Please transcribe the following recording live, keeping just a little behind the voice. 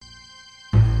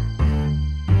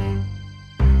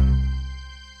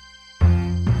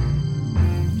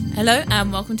Hello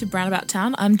and welcome to Brown About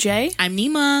Town. I'm Jay. I'm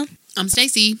Nima. I'm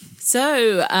Stacey.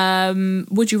 So,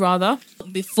 would you rather?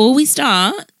 Before we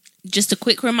start, just a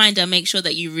quick reminder, make sure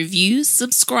that you review,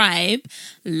 subscribe,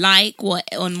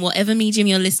 on whatever medium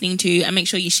you're listening to, and make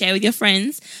sure you share with your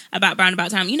friends about Brown About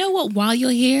Town. You know what? While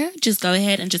you're here, just go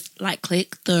ahead and just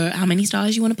click the how many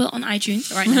stars you want to put on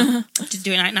iTunes right now. Just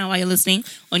do it right now while you're listening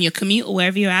on your commute or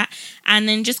wherever you're at. And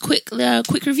then just quick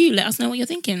review. Let us know what you're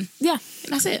thinking. Yeah.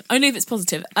 That's it. Only if it's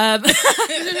positive.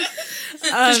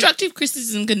 Constructive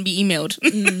criticism can be emailed.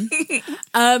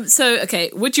 So,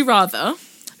 okay, would you rather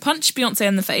punch Beyonce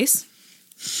in the face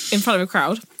in front of a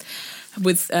crowd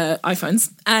with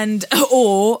iPhones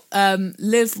or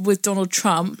live with Donald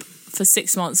Trump for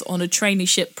 6 months on a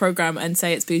traineeship program and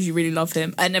say it's because you really love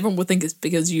him and everyone will think it's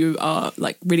because you are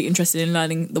really interested in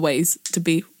learning the ways to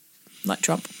be like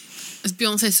Trump? Is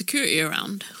Beyonce security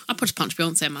around? I'd probably punch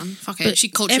Beyonce, man. Fuck it. But She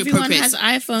culture everyone appropriates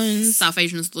has iPhones. South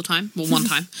Asians all the time. Well, one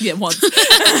time. Yeah, once.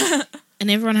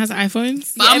 And everyone has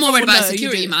iPhones? But Yeah, I'm more worried everyone about will know,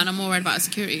 security, you do. man. I'm more worried about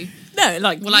security. No,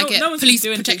 Will I get no one's police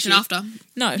doing protection touch you. after?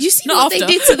 No. You see not what after.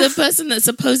 they did to the person that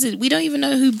supposed... We don't even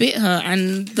know who bit her,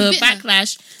 and the Who bit her?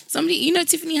 backlash. Somebody,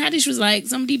 Tiffany Haddish was like,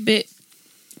 somebody bit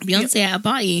Beyonce at a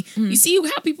party. You see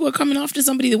how people are coming after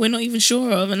somebody that we're not even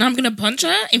sure of, and I'm going to punch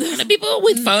her in front of people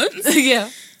with phones? Yeah.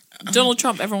 Donald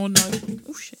Trump, everyone will know.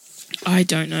 Oh, shit. I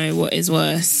don't know what is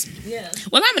worse. Yeah.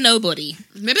 Well, I'm a nobody.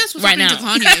 Maybe that's what's Right happening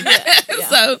now. to Kanye.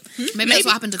 So, Maybe that's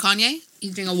what happened to Kanye.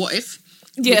 He's doing a what if.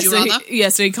 Yeah, Would you so rather?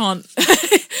 so he can't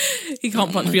he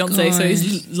can't punch my Beyonce, so God.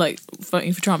 he's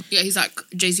voting for Trump. Yeah, he's like,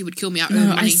 Jay-Z would kill me out of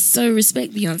no, I money. so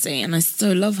respect Beyonce, and I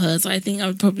so love her, so I think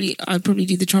I'd probably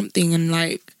do the Trump thing and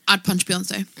I'd punch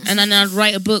Beyonce. and then I'd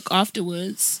write a book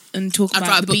afterwards and talk I'd write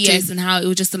about a the book BS too. and how it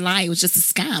was just a lie, it was just a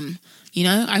scam.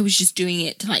 I was just doing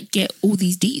it to get all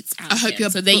these deets out I hope there. your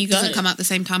so book there you go. doesn't come out the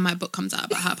same time my book comes out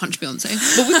about how to punch Beyonce.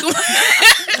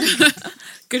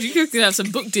 Because you could have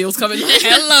some book deals coming.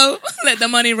 Hello, let the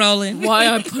money roll in. Why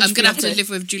I punch I'm going to have to Beyonce. live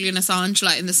with Julian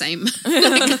Assange in the same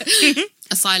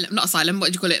not asylum, what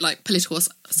do you call it? Political,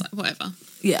 whatever.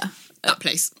 Yeah. That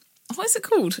place. What is it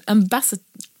called? Ambassador.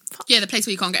 Yeah, the place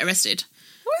where you can't get arrested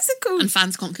What is it called? and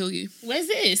fans can't kill you. Where's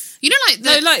this? You know,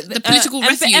 the political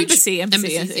refuge. Embassy.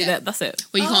 Embassies, yeah. That's it.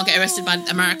 Where you can't get arrested by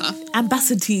America.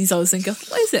 Ambassadors, I was thinking.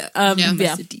 What is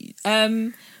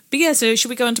it? But yeah, so should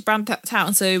we go into Brown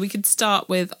Town? So we could start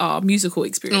with our musical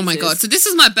experience. Oh my god. So this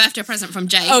is my birthday present from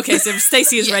Jay. Okay, so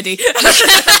Stacey is ready.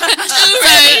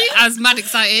 I was mad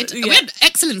excited. Yeah. We had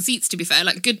excellent seats, to be fair.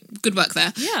 Good work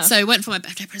there. Yeah. So I went for my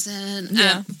birthday present.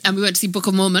 Yeah. And we went to see Book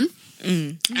of Mormon.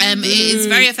 It is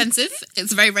very offensive.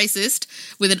 It's very racist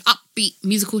with an upbeat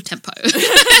musical tempo. To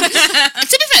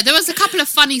be fair, there was a couple of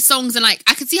funny songs, and I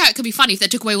could see how it could be funny if they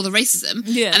took away all the racism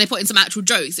and they put in some actual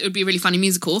jokes. It would be a really funny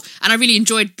musical, and I really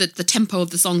enjoyed the tempo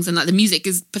of the songs, and the music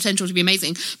is potential to be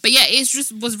amazing. But yeah, it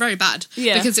just was very bad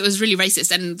because it was really racist,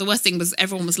 and the worst thing was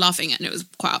everyone was laughing, and it was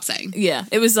quite upsetting. Yeah,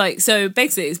 it was so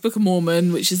basically it's Book of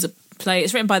Mormon, which is a play.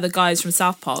 It's written by the guys from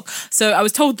South Park. So I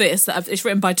was told that it's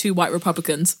written by two white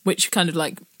Republicans, which kind of why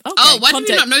did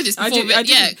we not know this before?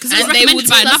 Yeah, because it was recommended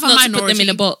by another minority. Put them in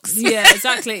a box. Yeah,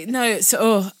 exactly. No,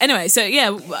 so anyway, so yeah,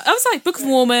 I was like, Book of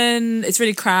Mormon, it's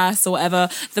really crass or whatever.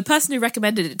 The person who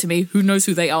recommended it to me, who knows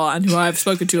who they are and who I've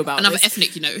spoken to about Another this.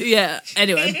 ethnic, Yeah,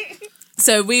 anyway.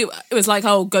 So it was like,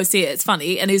 oh, go see it, it's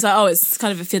funny. And he was like, oh, it's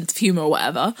kind of offensive humour or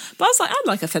whatever. But I was like, I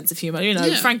like offensive humour,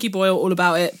 Yeah. Frankie Boyle, all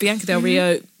about it. Bianca Del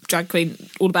Rio, drag queen,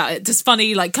 all about it. Just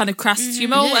funny, kind of crass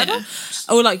humour or whatever.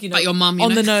 Or like your mum,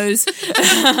 on the nose.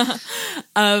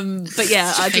 But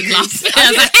yeah, I did laugh.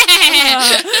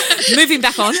 moving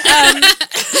back on.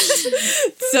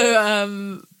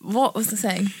 What was I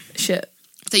saying? Shit.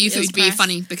 That you thought was would be crass.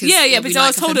 funny because Yeah, we because I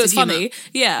was like told it was offensive funny. humour.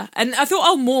 Yeah, and I thought,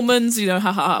 oh, Mormons, ha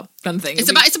ha ha, kind of thing. It's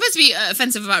supposed to be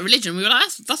offensive about religion. We were like,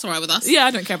 that's all right with us. Yeah,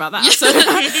 I don't care about that. So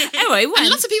anyway, And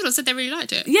lots of people have said they really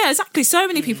liked it. yeah, exactly. So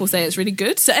many people say it's really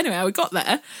good. So anyway, we got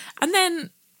there, and then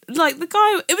the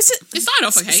guy, it started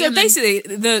off okay. So and then- basically,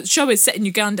 the show is set in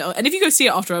Uganda, and if you go see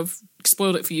it after I've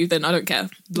spoiled it for you, then I don't care.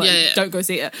 Don't go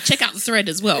see it. Check out the thread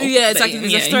as well. Yeah, exactly.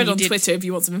 There's a thread you on did. Twitter if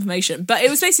you want some information. But it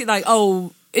was basically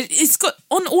it's got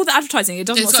on all the advertising. It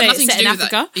doesn't It's say got it's nothing set to in do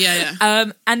with Africa. that.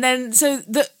 Yeah. And then so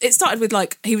it started with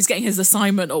he was getting his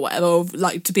assignment or whatever, of,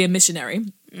 to be a missionary.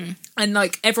 And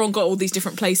everyone got all these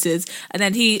different places, and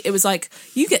then it was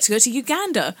you get to go to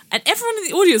Uganda, and everyone in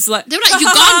the audience was like, They were like,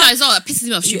 Uganda as well. That pisses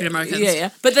me off, stupid Americans. Yeah.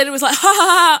 But then it was like, ha ha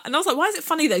ha, and I was like, why is it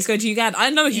funny that he's going to Uganda? I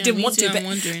know he didn't me want too, to, I'm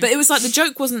wondering. but it was the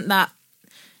joke wasn't that.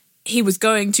 he was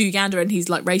going to Uganda and he's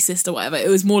like racist or whatever. It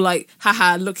was more like,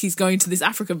 haha, look, he's going to this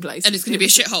African place. And it's going to be a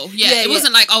shithole. Yeah, it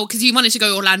wasn't like, oh, because he wanted to go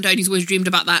to Orlando and he's always dreamed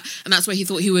about that. And that's where he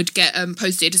thought he would get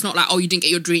posted. It's not like, oh, you didn't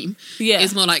get your dream. Yeah.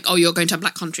 It's more like, oh, you're going to a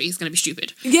black country. It's going to be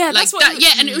stupid. Yeah, like that's what that.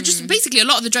 Yeah, and it was just basically a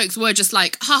lot of the jokes were just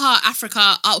like, haha,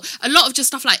 Africa. Oh, a lot of just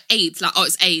stuff like AIDS. Like, oh,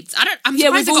 it's AIDS. I'm surprised they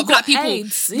we've all got black got people.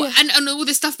 AIDS. Yeah. And all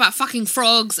this stuff about fucking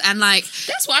frogs and like...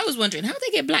 That's what I was wondering. How did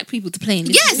they get black people to play in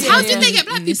this? Yes, how did they get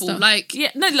black people? Stuff. Like...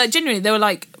 Yeah, no, like genuinely, they were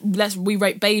like, we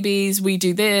rape babies, we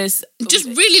do this. Just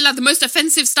really like the most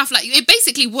offensive stuff. Like it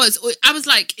basically was. I was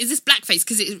like, "Is this blackface?"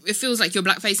 Because it feels like you're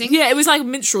blackfacing. Yeah, it was like a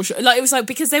minstrel show. Like it was like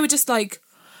because they were just like,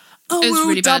 oh, It was we're all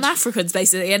really dumb bad. Africans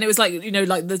basically, and it was like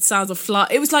like the sounds of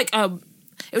flood. It was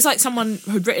like someone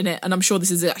who'd written it, and I'm sure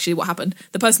this is actually what happened.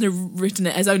 The person who'd written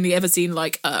it has only ever seen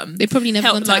like They probably never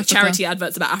gone to like Africa. charity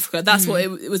adverts about Africa. That's what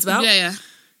it was about. Yeah.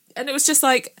 And it was just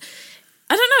like,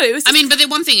 I don't know. It was. I mean, but the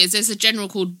one thing is, there's a general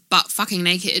called "Butt Fucking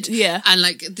Naked." Yeah. And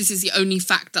like, this is the only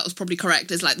fact that was probably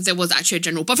correct. Is like there was actually a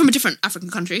general, but from a different African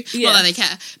country. Yeah. Not that they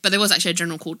care, but there was actually a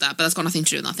general called that. But that's got nothing to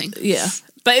do with nothing. Yeah,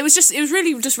 but it was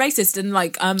really just racist and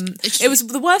like it was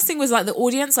the worst thing was like the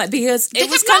audience, like because They it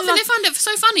was kept kind laughing. of They found it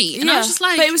so funny, and I was just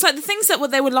like, but it was like the things that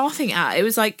what they were laughing at. It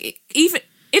was like even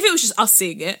if it was just us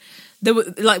seeing it. They were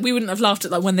like we wouldn't have laughed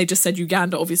at like when they just said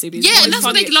Uganda, obviously. Because Yeah, and that's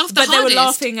what they laughed the But they hardest. were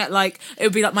laughing at like it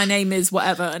would be like my name is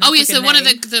whatever. An oh yeah, so African one of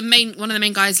name. the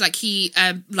main guys, like he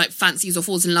like fancies or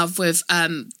falls in love with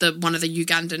the one of the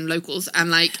Ugandan locals,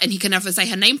 and he can never say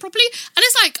her name properly, and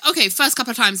it's like, okay, first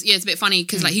couple of times, yeah, it's a bit funny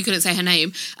because like he couldn't say her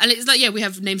name, and it's like, yeah, we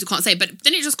have names we can't say, but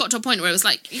then it just got to a point where it was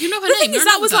like, you know her The name. thing you're is, in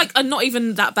that love was with her. like a not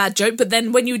even that bad joke. But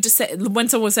then when you just say, when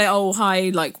someone would say, "Oh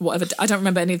hi," like whatever, I don't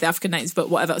remember any of the African names, but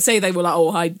whatever. Say they were like,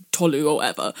 "Oh hi, Tolu" or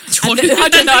whatever. And then, I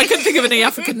don't know. I couldn't think of any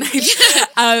African names.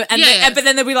 But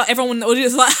then there'd be like everyone in the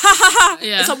audience was like, "Ha ha ha!"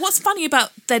 Yeah. It's like, what's funny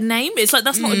about their name? It's like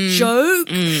that's not a joke.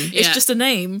 It's Yeah. just a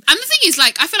name. And the thing is,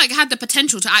 like, I feel like it had the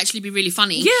potential to actually be really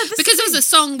funny. Yeah, that's because the there was a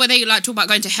song where they like talk about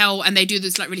going to hell, and they do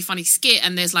this like really funny skit,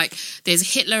 and there's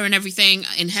Hitler and everything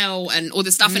in hell and all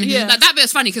this stuff, and Yeah. like that bit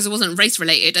was funny because it wasn't race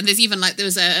related, and there's even like there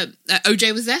was a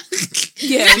OJ was there.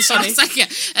 Yeah, it was I funny. was like, yeah,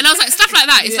 and I was like, stuff like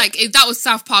that. It's like that was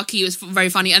South Parky. It was very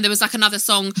funny, and there was like another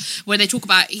song where they talk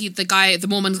about the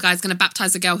Mormon guy's going to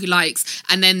baptize the girl he likes,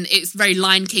 and then it's very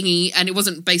Lion Kingy, and it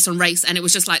wasn't based on race, and it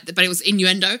was just like, but it was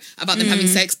innuendo about them having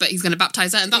sex, but he's going to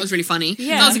baptize her, and that was really funny.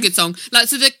 Yeah. That was a good song. Like,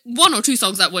 so the one or two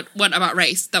songs that weren't about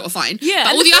race that were fine. Yeah, but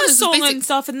and all the first others was song basic. and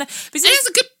stuff, and And it was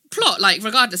a good plot, like,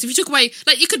 regardless. If you took away,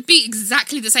 like, it could be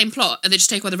exactly the same plot, and they just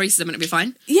take away the racism, and it'd be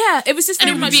fine, yeah, it was just and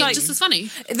very it would much be like just as funny.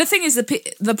 the thing is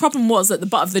the problem was that the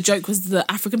butt of the joke was the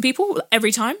African people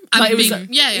every time. And Like it was being-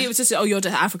 yeah. it was just oh you're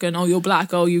African, oh you're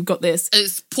black, oh you got this.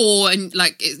 It's poor and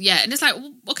like and it's like,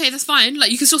 well, okay, that's fine.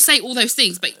 Like, you can still say all those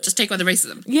things, but just take away the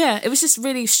racism. Yeah, it was just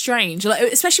really strange. Like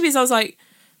especially because I was like,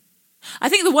 I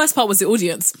think the worst part was the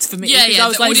audience for me. Yeah, because yeah, I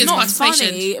was the like, it's audience not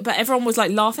participation. funny, but everyone was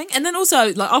like laughing, and then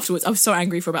also like afterwards, I was so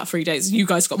angry for about 3 days. You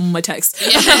guys got on my text.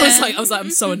 Yeah. I was like, I'm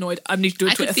so annoyed. I need to do a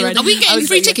I could Twitter feel. thread. Are we I getting was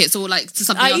free like, yeah. tickets or like to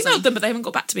something I else? emailed them, but they haven't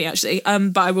got back to me actually.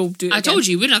 But I will do it. I told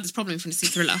you we didn't have this problem if we see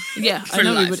Thriller. Yeah, I Thriller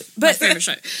know we Live, would. my But favorite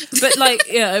show. but like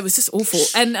yeah, it was just awful.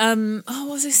 And what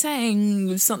was I saying?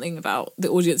 It was something about the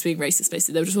audience being racist.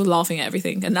 Basically, they were just all laughing at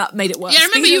everything, and that made it worse. Yeah, I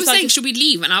remember Because it you was were like- saying, should we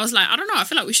leave? And I was like, I don't know. I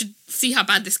feel like we should see how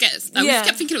bad this gets. Like, Yeah. we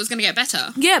kept thinking it was going to get better.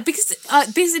 Yeah, because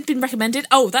this had been recommended.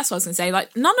 Oh, that's what I was going to say. Like,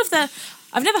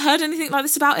 I've never heard anything like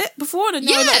this about it before, and I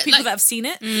know a lot Yeah, of people like- that have seen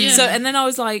it. Yeah. So, and then I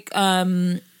was like,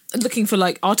 looking for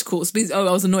like articles because I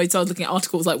was annoyed, so I was looking at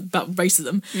articles like about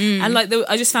racism, and like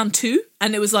I just found 2,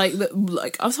 and it was like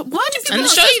I was like, why do people And the not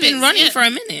show's say been this? running Yeah. for a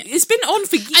minute. It's been on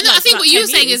for. And I think what you were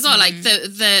saying as well, like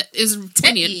the is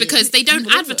poignant years. because they don't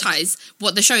Whatever. advertise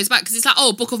what the show is about, because it's like,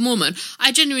 oh, Book of Mormon.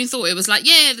 I genuinely thought it was like,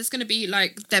 yeah, there's going to be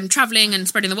like them traveling and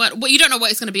spreading the word. Well, you don't know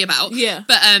what it's going to be about. Yeah.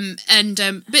 But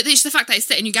but it's the fact that it's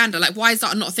set in Uganda. Like, why is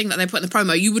that not a thing that they put in the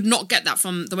promo? You would not get that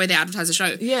from the way they advertise the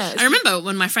show. Yeah. I remember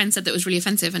when my friend said that it was really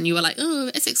offensive, and you were like,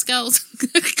 oh, Essex girls.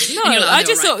 No, I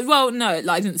just thought. Well, no, like,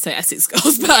 I didn't say Essex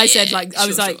girls, but I said like I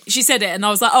was sure, like sure. she said it, and I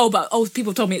was like,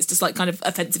 people told me it's just like kind of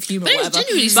offensive humor, But or it was whatever.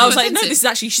 genuinely But I was so like, no, offensive. this is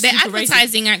actually Their super racist.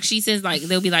 advertising actually says like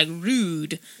they'll be like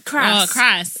rude, Crass.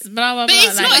 crass, blah blah blah. But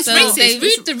it's like, not. It's so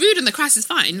racist. they- The rude and the crass is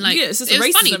fine. Like, Yeah, it's just it the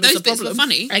was funny. racism is Those the bits were problem.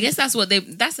 funny. I guess that's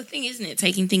the thing, isn't it?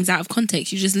 Taking things out of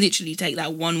context. You just literally take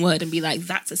that one word and be like,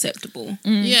 that's acceptable.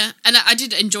 Yeah, and I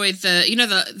did enjoy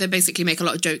they basically make a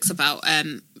lot of jokes about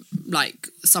like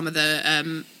some of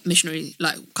the missionary,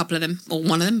 like a couple of them or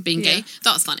one of them being gay. Yeah.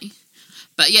 That was funny.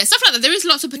 But yeah, stuff like that. There is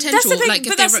lots of potential. That's the thing, like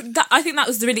but if they I think that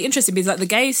was really interesting because like the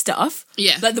gay stuff,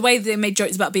 Yeah. like the way they made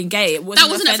jokes about being gay, it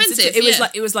wasn't offensive, It was yeah.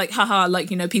 it was like haha, like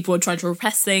you know people are trying to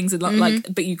repress things and like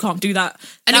but you can't do that.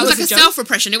 and That it was like a joke.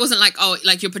 self-repression. It wasn't like, oh,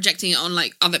 like you're projecting it on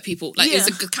like other people. Like Yeah.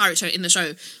 it's a character in the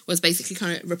show was basically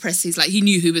kind of repress his, like he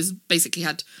knew who was basically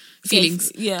had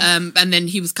feelings. Yeah. And then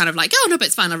he was kind of like, oh no, but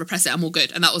it's fine, I'll repress it, I'm all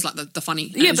good. And that was like the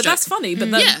funny. Yeah, but that's funny.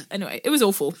 But then, Yeah. anyway, it was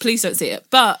awful. Please don't see it.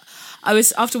 But I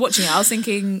was after watching it, I was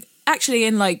thinking actually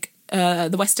in like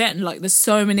the West End, like there's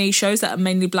so many shows that are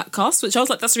mainly black cast, which I was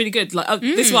like, that's really good. Like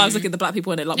this is why I was looking at the black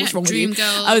people in it. Like, what's wrong with you?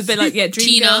 Dreamgirls. I was a bit like, yeah,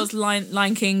 Tina. Dreamgirls,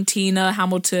 Lion King, Tina,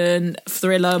 Hamilton,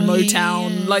 Thriller,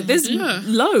 Motown. Like there's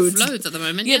loads. Loads at the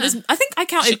moment. Yeah, Yeah. there's, I think I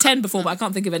counted 10 before, but I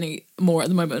can't think of any more at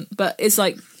the moment. But it's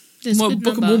like There's more good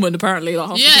Book of number. Mormon apparently. Like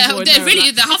half the Yeah, people in they there are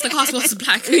really, black. half the cast was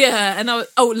black. Yeah, and I was,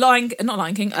 not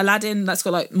Lion King, Aladdin. That's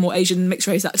got like more Asian mixed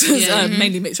race actors, Yeah.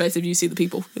 mainly mixed race. If you see the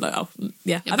people, you're like, oh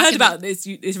yeah. Yeah, I've back heard in about this.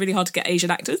 It's really hard to get Asian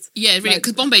actors. Yeah, really, Like-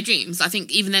 because Bombay Dreams, I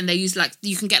think even then they use like,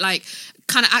 you can get like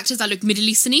kind of actors that look Middle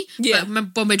Eastern-y. Yeah. But remember,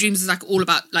 Bombay Dreams is like all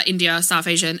about like India, South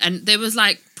Asian, and there was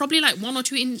like probably like one or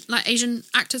two like Asian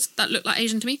actors that looked like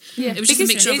Asian to me. It was just a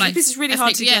mixture of like. this is really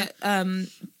hard to ethnic-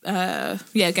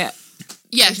 get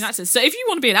Yeah. Asian actors. So if you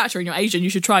want to be an actor and you're Asian, you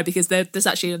should try because there's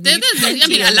actually a I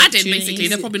mean, Yeah, Aladdin, literally. basically.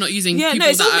 They're probably not using yeah, people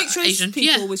no, it's all that mixed are race Asian.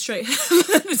 people Yeah. with straight hair.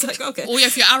 It's like okay. Or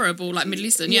if you're Arab or like Middle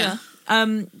Eastern, yeah.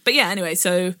 But yeah, anyway,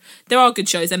 so there are good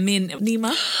shows, and me and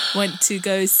Nima went to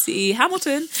go see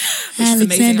Hamilton, which is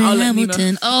amazing. Alexander I'll let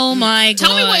Hamilton. Oh my god!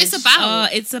 Tell me what it's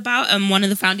about. It's about one of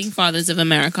the founding fathers of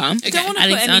America. I don't want to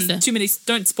Alexander. put too many.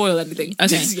 Don't spoil anything.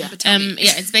 Okay. yeah. Tell me.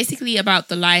 Yeah, it's basically about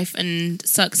the life and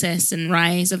success and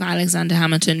rise of Alexander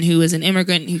Hamilton, who was an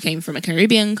immigrant who came from a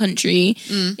Caribbean country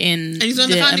in And he's one of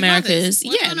the the founding Americas. fathers.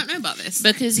 Why do Yeah, I not know about this?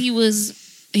 because he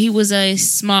was a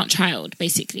smart child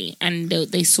basically, and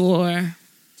they saw.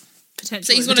 Potential.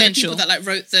 So he's one of the Potential. people that like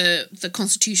wrote the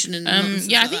Constitution and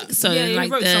Yeah, I like think that. so. Yeah, he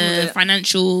like wrote some of the it.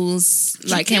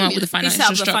 financials, like came up with the He set financial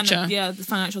up the structure. the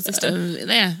financial system.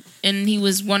 Yeah, and he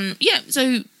was one. Yeah,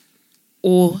 so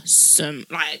awesome.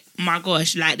 Like my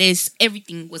gosh, like this,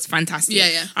 everything was fantastic.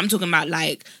 Yeah. I'm talking about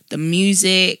like the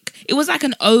music. It was like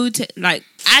an ode to, like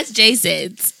as Jay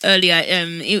said earlier.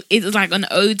 It was like an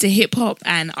ode to hip hop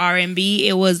and R&B.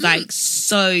 It was like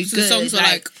so good. The songs were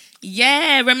like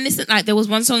yeah, reminiscent. Like there was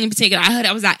one song in particular I heard.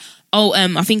 I was like, oh,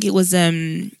 I think it was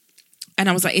and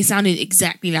I was like, it sounded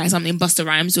exactly like something Busta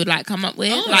Rhymes would like come up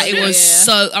with. Oh, like it yeah, was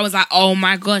so. I was like, oh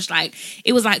my gosh, like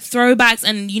it was like throwbacks,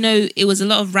 and you know, it was a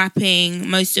lot of rapping.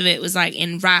 Most of it was like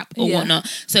in rap or Yeah. whatnot.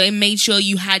 So it made sure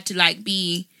you had to like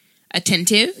be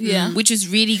attentive. Yeah. which was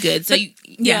really good. So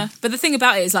Yeah, but the thing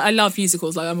about it is, like, I love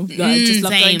musicals. Like, I just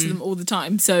love going to same. them all the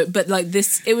time. So, but like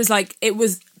this, it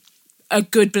was a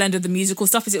good blend of the musical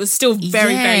stuff. It was still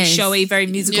very, very Yes. showy, very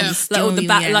musical. Yeah. Like all the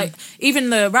Still, yeah. like even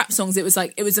the rap songs. It was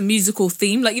a musical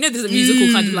theme. Like, you know, there's a musical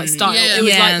kind of like style. Yeah. It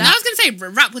was Yeah. like And I that. was going to say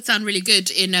rap would sound really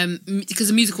good in because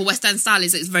the musical West End style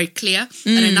is it's very clear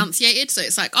and enunciated. So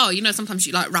it's like, oh, you know, sometimes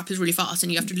you like rap is really fast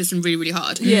and you have to listen really, really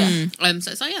hard. Yeah.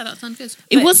 So it's like, yeah, that sounds good.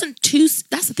 it wasn't too.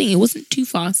 That's the thing. It wasn't too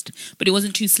fast, but it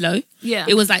wasn't too slow. Yeah.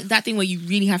 it was like that thing where you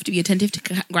really have to be attentive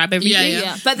to grab everything. Yeah.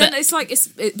 Yeah, but then it's like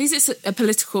because it's a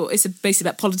political. It's basically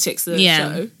about politics. The Yeah.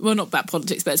 show, well, not about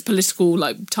politics, but it's political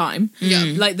like time. Yeah.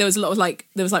 like there was a lot of like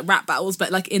rap battles,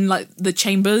 but like in like the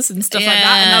chambers and stuff like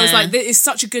that. Yeah. And I was like, this is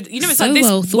such a good. You know, it's So like this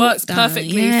well thought works down,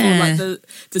 perfectly yeah. for like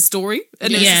the story,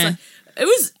 and it was Yeah. just like it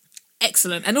was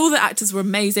excellent, and all the actors were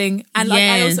amazing, and like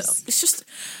I Yes. also it's just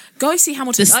go see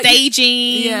Hamilton. The Like,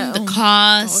 staging, Yeah, the oh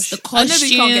cast, the I know costumes.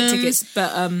 we can't get tickets,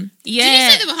 but Yeah, Did you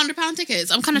say there were £100 tickets?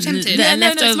 I'm kind of tempted. the Yeah,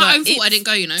 no, It's my own leftover. fault I didn't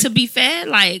go, you know. To be fair,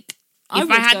 like I if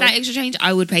would I had go. that extra change,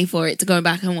 I would pay for it to go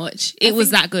back and watch. It was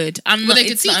that good. I'm Well, not. they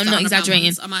could see I'm not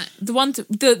exaggerating. I might. the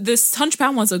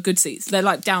 £100 ones are good seats. They're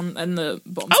like down in the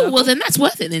bottom. Oh circle. well, then that's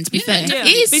worth it. Then to be fair, yeah. it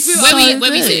is If we- so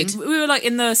Where we good. sitting? We were like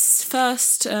in the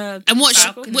first. And what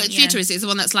Falcon? what Yeah. theatre is it? It's the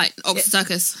one that's like Oxford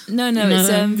Circus. No,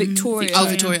 it's Victoria. Oh,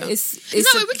 Victoria. It's Is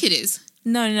that where Wicked is?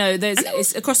 no.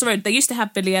 It's across the road. They used to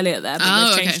have Billy Elliot there, but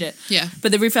Oh, they've changed okay. it. Yeah.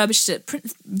 but they refurbished it.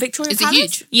 Victoria Is it Palace?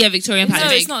 huge? Yeah, Victoria No,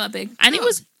 Palace. it's not that big. And it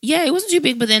was it wasn't too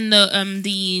big, but then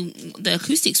the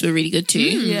acoustics were really good too.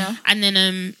 Yeah. And then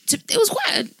it was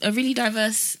quite a really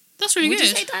diverse. That's really Would good.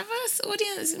 you say diverse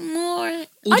audience? More.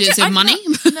 Audience I of money.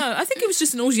 No, I think it was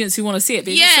just an audience who want to see it.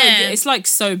 Because Yeah. it's like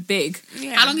so big.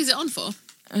 Yeah. How long is it on for?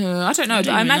 I don't know, but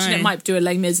don't I even imagine know. it might do a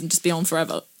Les Mis and just be on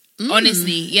forever.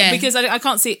 Honestly, yeah. Because I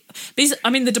can't see. Because, I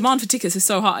mean, the demand for tickets is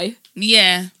so high.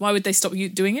 Yeah. Why would they stop you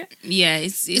doing it? Yeah.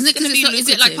 It's Isn't it, going to be is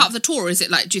it like lucrative. part of the tour, or is it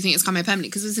like, do you think it's coming permanently?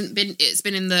 Because it's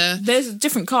been in the... There's a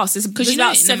different cast. There's you know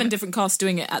about it- 7 different casts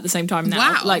doing it at the same time now.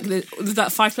 Wow. Like, there's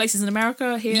about 5 places in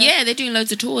America here. Yeah, they're doing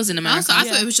loads of tours in America. I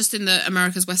thought it was just in the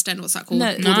America's West End. What's that called?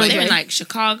 No, No, Broadway. they're in like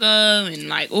Chicago and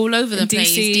like all over the And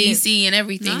place, DC. DC and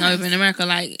everything Nice. over in America.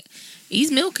 Like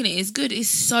he's milking it. It's good. It's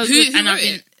so Who good. And wrote I've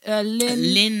been it?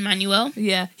 Lin. Manuel.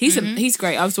 Yeah, he's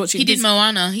great. I was watching. He did his-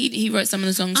 Moana. He wrote some of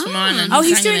the songs for Moana. and Oh,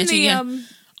 he's sang doing in the there too,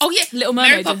 oh yeah, Little Mary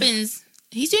Mermaid. Poppins.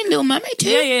 He's doing Little Mermaid too.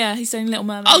 Yeah. He's doing Little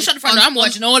Mermaid. Oh, shut the front door. I'm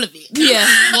watching all of it. Yeah,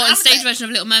 What, a stage version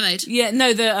of Little Mermaid? yeah.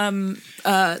 No,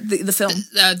 the film.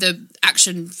 The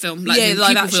action film, like Yeah, the live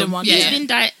people action film. one, Yeah,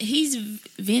 yeah. He's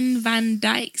Vin Van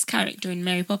Dyke's character in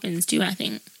Mary Poppins too. I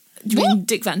think Do you mean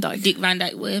Dick Van Dyke? Dick Van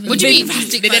Dyke. Whatever. What do you his mean, name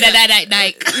is. Dick Van Dyke?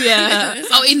 Dyke. Yeah.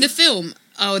 Oh, in the film.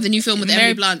 Oh, the new film with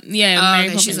Emily Blunt. Yeah, Oh, Mary okay,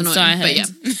 Poppins. she's annoying. So I But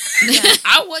heard. yeah,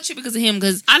 I'll watch it because of him.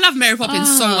 Because I love Mary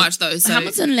Poppins so much though. So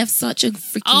Hamilton left such a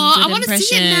freaking oh, good I want to impression.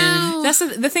 see it now. That's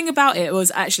the thing about it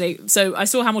was actually. So I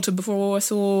saw Hamilton before I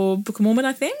saw Book of Mormon,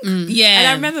 I think. Yeah, And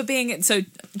I remember being so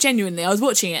genuinely, I was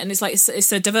watching it, and it's like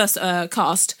it's a diverse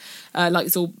cast, like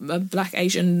it's all black,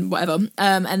 Asian, whatever.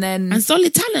 And then and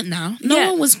solid talent now. No Yeah.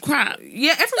 one was crap.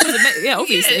 yeah, everyone was yeah,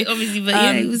 obviously. Obviously, but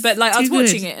yeah, it was but like I was too good.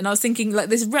 watching it, and I was thinking like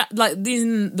this rap, like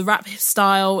using the rap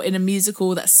style in a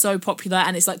musical that's so popular,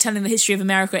 and it's like telling the history of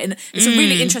America, and it's a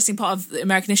really interesting part of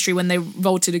American history when they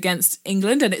revolted against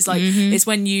England, and it's like it's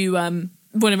when you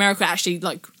when America actually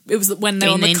like it was when they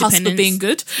were on the Gained cusp of independence. being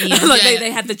good, Yeah. like Yeah.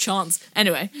 they had the chance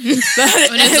anyway. when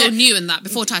it was all new and that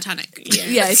before Titanic.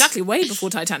 Yeah, exactly, way before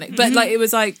Titanic. But like it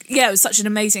was like it was such an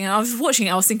amazing. And I was watching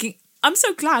it, I was thinking, I'm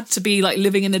so glad to be like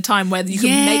living in a time where you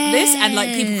can make this and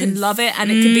like people can love it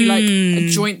and it can be like a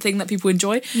joint thing that people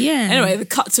enjoy. Yeah. Anyway, the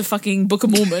cut to fucking Book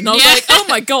of Mormon. I was Yeah. like, oh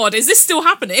my god, is this still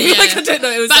happening? Like I don't know.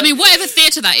 It was. But I like- mean, whatever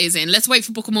theatre that is in, let's wait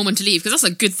for Book of Mormon to leave because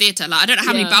that's a good theatre. Like I don't know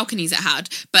how many Yeah. balconies it had,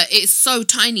 but it's so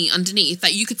tiny underneath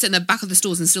that you could sit in the back of the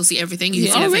stores and still see everything. You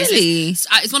Yeah. can see Oh, their faces. really?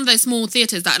 It's one of those small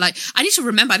theatres that like I need to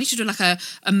remember. I need to do like a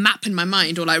map in my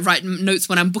mind or like write notes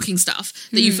when I'm booking stuff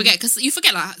that you forget because you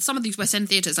forget like some of these West End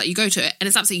theatres like you go to it and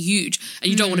it's absolutely huge and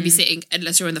you don't want to be sitting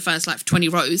unless you're in the first like 20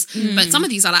 rows. But some of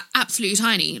these are like absolutely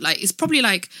tiny. Like it's probably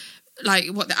like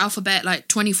what the alphabet like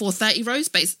 24 30 rows,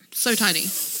 but it's so tiny.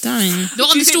 Dang. The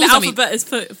on do the you think stools, the I mean. alphabet is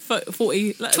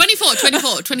 40? Like,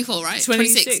 24, right?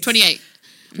 26, 28.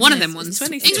 One of them ones.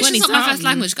 26. English is not my first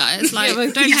language, guys. Like, Yeah,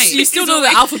 but don't hate. You still It's know all the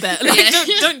right. alphabet. Like, Yeah.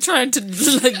 don't try to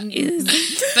like.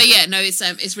 But yeah, no,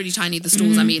 it's really tiny. The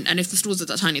stalls, I mean, and if the stalls are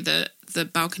that tiny, the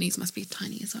balconies must be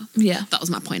tiny as well. Yeah, That was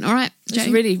my point. All right, it's Jay.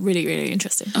 really, really, really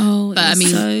interesting. Oh, But I it was mean,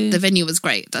 so... the venue was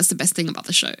great. That's the best thing about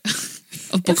the show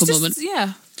of Book It's of just- Mormon.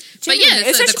 yeah. But yeah,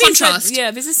 Genuinely. so the Especially these, contrast.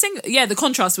 yeah, there's a single. Yeah, the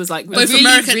contrast was like Both really,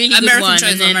 American really good American one,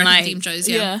 shows and or then, American like- themed shows.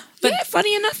 yeah. Yeah. But yeah,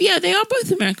 funny enough, yeah, they are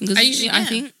both American. Because Yeah. I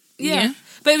think, yeah.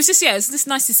 But it was just it's just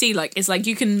nice to see like it's like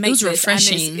you can make was this and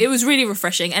refreshing. it was really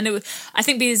refreshing and it was I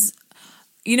think because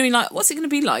you know like what's it going to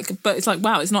be like but it's like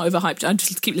wow it's not overhyped I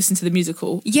just keep listening to the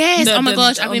musical Yes, oh my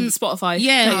gosh, I've I've been Spotify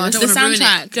Yeah, Oh, I the don't want to ruin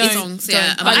soundtrack. it. The songs,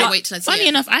 yeah. don't. I might But wait till I see Funny it.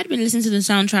 enough, I'd been listening to the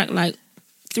soundtrack like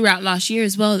throughout last year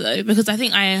as well, though, because I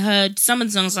think I heard some of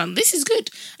the songs like this is good,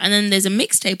 and then there's a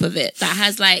mixtape of it that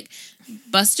has like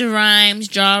Busta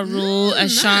Rhymes, Ja Rule,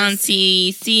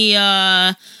 Ashanti,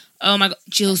 Thea. Oh my god,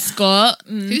 Jill Scott.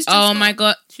 Who's Oh Jill my Scott?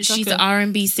 god, She's she's like an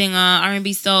R&B singer,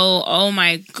 R&B soul. Oh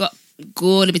my god.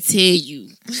 God, let me tell you,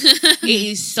 it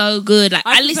is so good. Like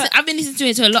I've been listening to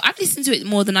it to a lot. I've listened to it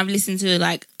more than I've listened to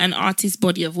like an artist's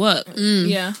body of work.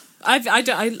 yeah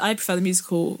I prefer the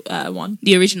musical one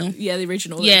The original. yeah the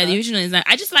original Yeah, the original is like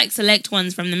I just like select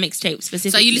ones from the mixtape specifically.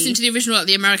 So you listen to the original, like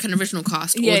the American original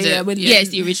cast? Yeah, or the, yeah, with- Yeah,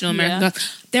 it's the original American Yeah.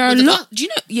 cast. There are a With the lot. Do you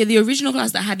know? Yeah, the original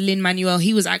cast that had Lin Manuel,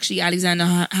 he was actually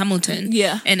Alexander Hamilton.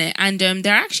 Yeah. in it, and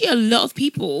there are actually a lot of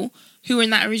people who were in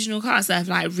that original cast that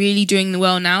are like really doing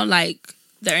well now. Like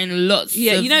they're in lots.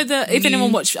 yeah of you know if new-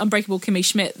 anyone watched Unbreakable Kimmy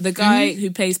Schmidt the guy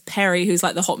who plays Perry who's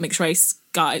like the hot mixed race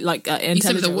guy like You sent me the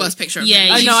intelligent worst picture of Yeah,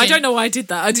 him. I you know. I should- don't know why I did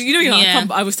that. Yeah.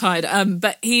 I was tired.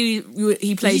 But he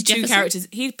played two Jefferson? characters.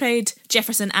 He played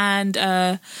Jefferson and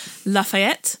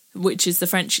Lafayette, which is the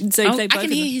French. So he Oh, I played both can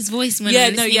of hear them. his voice when Yeah,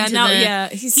 I'm no, listening yeah, to now, the- yeah,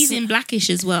 he's in Blackish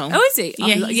as well. Oh, is he? Yeah,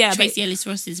 he's yeah. But Tracy Ellis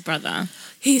Ross's brother.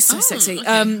 he's so sexy.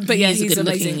 okay. But yeah, He's a he's good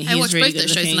amazing. looking- I watched really both those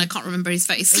good shows and I looking. can't remember his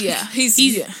face. Yeah, he's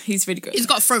really good. He's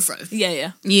got a fro-fro.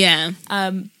 Yeah. Yeah,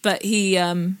 But he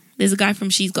there's a guy from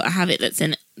She's Gotta Have It that's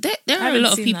in it. There I are a haven't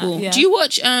lot of seen people. that, yeah. Do you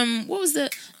watch what was the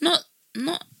not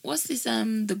what's this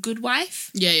The Good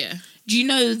Wife? Yeah, yeah. Do you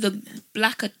know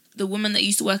the woman that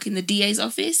used to work in the DA's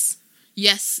office?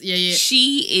 Yes, yeah.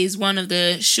 She is one of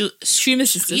the Schumer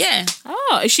sisters. Yeah,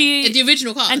 Oh, is she In the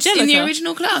original cast. Angelica? in the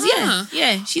original class. Ah.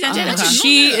 Yeah, she's Angelica.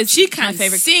 She can my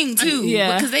favorite. sing too.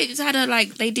 Yeah. because they just had her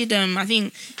like they did I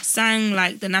think sang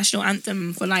like the national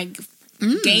anthem for like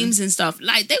games and stuff.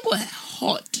 Like they were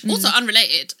hot. Also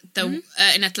unrelated,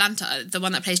 in Atlanta, the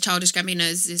one that plays Childish Gambino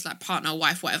is his like partner,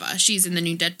 wife, whatever. She's in the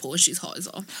new Deadpool. She's hot as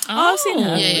well. Oh, I've seen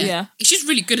her. Yeah. She's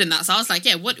really good in that. So I was like,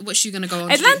 yeah, what's she gonna go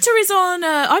on? Atlanta is on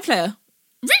iPlayer.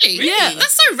 Really? Yeah.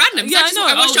 That's so random. Yeah, I know.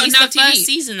 I watched it on it's Now the first TV.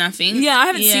 season, I think. Yeah, I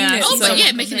haven't seen it. Oh, so- but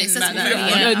yeah, making it accessible. Like for that,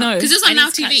 everyone. I don't know. Because it was I on need Now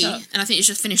to catch TV, up. and I think it's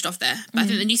just finished off there. But I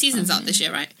think the new season's out this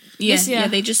year, right? Yes, yeah.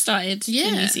 They just started the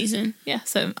Yeah. new season. Yeah,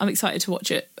 so I'm excited to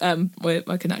watch it. Where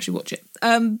I can actually watch it.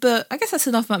 But I guess that's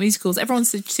enough about musicals. Everyone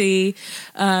should see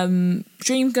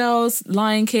Dreamgirls,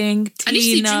 Lion King, Tina. I need to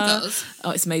see Dreamgirls. Oh,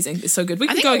 it's amazing. It's so good. We I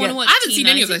can think go I again. want to watch I haven't seen Tina.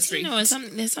 any of Is it those three. Tina or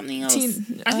something. There's something else.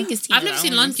 Teen- I think it's Tina. I've never I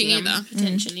seen wanna Lion King see, either.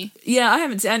 Potentially. Yeah, I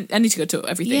haven't seen. I need to go to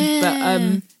everything. Yeah.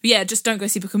 But yeah, just don't go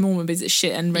see Book of Mormon because it's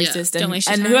shit and Yeah, racist. don't and waste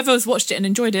your and time. whoever has watched it and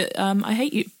enjoyed it, I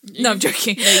hate you. No, I'm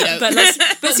joking. you don't. but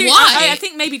seriously, why? I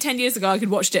think maybe 10 years ago I could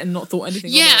watched it and not thought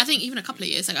anything Yeah, of I it. think even a couple of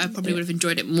years ago, I probably would have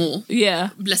enjoyed it more. Yeah.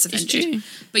 Less true. offended.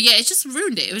 But yeah, it just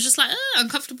ruined it. It was just like,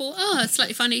 uncomfortable. It's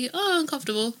slightly funny.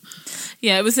 uncomfortable.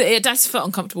 Yeah, it just felt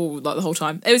uncomfortable like the whole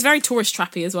time. It was very tourist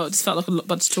trappy as well. It just felt like a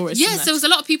bunch of tourists. in Yes, there. there was a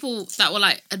lot of people that were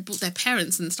like, had brought their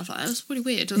parents and stuff like that. It was really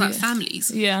weird. It was like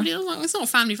families. Yeah. Really, it's not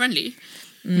family friendly.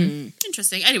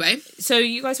 Interesting. Anyway, So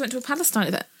you guys went to a Palestine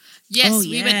event? yes, Oh,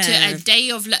 we went to yeah. a day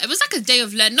of, it was like a day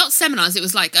of, not seminars, it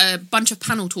was like a bunch of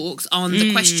panel talks on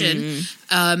the question.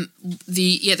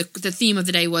 The theme of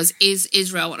the day was, is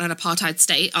Israel an apartheid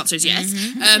state? Answer is yes.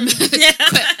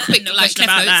 Quick No like question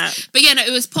about cliff notes. that. But yeah, no,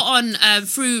 it was put on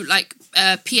through like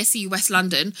PSC West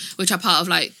London, which are part of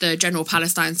like the General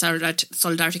Palestine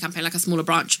Solidarity Campaign, like a smaller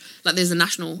branch. Like there's a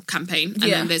national campaign, and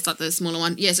then there's like the smaller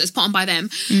one. Yeah, so it's put on by them.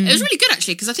 It was really good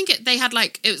actually, because I think they had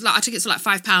like, it was like, our tickets were like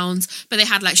 £5, but they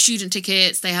had like student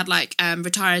tickets, they had like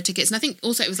retired tickets, and I think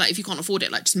also it was like, if you can't afford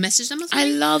it, like just message them or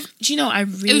something. I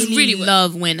really really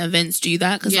love when events do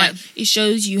that, because Yeah. like it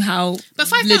shows you how But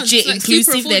 £5 legit is, like, super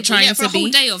inclusive they're affordable, trying for to a whole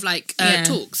be. day of like Yeah.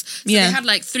 talks. So Yeah. they had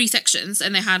like 3 sections,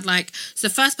 and they had like, so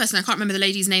the first person, I can't remember the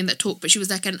lady's name that talked, but she was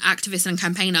like an activist and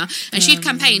campaigner, and she'd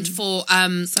campaigned for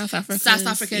South Africa. South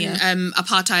African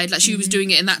apartheid. Like she was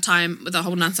doing it in that time with the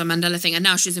whole Nelson Mandela thing, and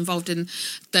now she's involved in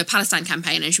the Palestine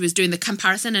campaign, and she was doing the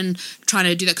comparison and trying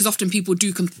to do that, because often people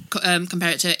do compare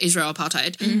it to Israel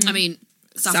apartheid. I mean,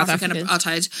 South African African.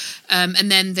 apartheid.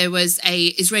 And then there was a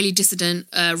Israeli dissident,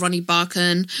 Ronnie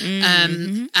Barkan,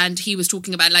 and he was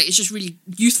talking about, like, it's just really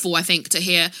useful, I think, to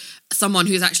hear someone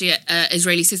who's actually an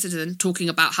Israeli citizen talking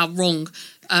about how wrong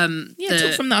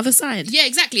talk from the other side. yeah,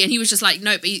 exactly. And he was just like,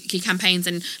 nope, he campaigns.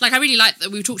 And like, I really liked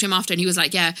that we talked to him after, and he was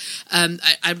like, yeah,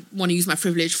 I want to use my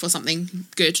privilege for something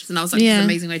good. And I was like, Yeah. that's an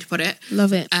amazing way to put it.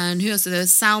 Love it. And who else? There's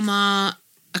Salma,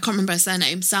 I can't remember her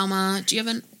surname. Salma, do you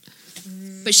have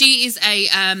But she is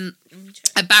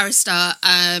a barrister,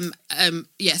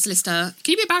 solicitor.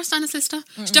 Can you be a barrister and a solicitor?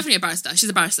 She's definitely a barrister. She's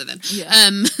a barrister then. Yeah.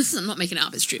 I'm not making it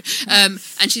up, it's true. And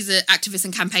she's an activist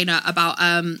and campaigner about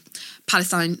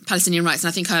Palestinian rights, and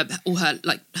I think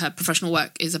her professional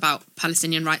work is about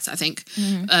Palestinian rights, I think.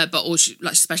 But she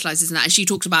specializes in that, and she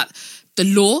talks about the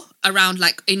law around,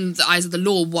 like, in the eyes of the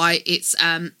law, why it's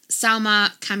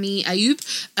Salma Kami Ayub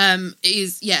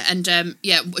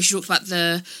she talks about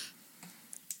the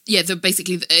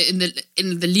basically in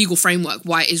the legal framework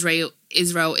why Israel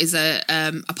is a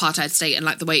apartheid state, and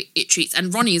like the way it treats,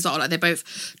 and Ronnie as well, like they both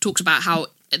talked about how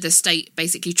the state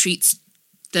basically treats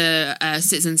the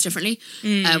citizens differently,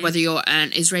 whether you're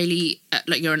an Israeli,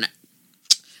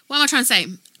 what am I trying to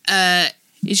say?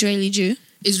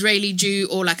 Israeli Jew,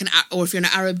 or like or if you're an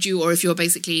Arab Jew, or if you're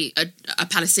basically a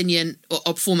Palestinian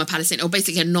or former Palestinian, or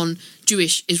basically a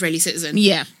non-Jewish Israeli citizen.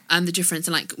 Yeah. And the difference,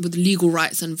 and like with legal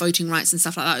rights and voting rights and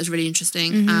stuff like that was really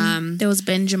interesting. There was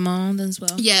Ben Jamal as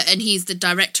well. Yeah, and he's the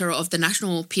director of the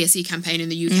national PSC campaign in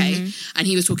the UK, and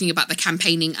he was talking about the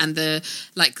campaigning and the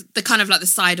kind of like the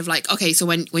side of like, okay, so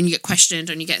when you get questioned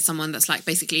and you get someone that's like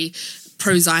basically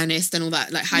pro-Zionist and all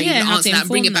that, like how you how answer to that and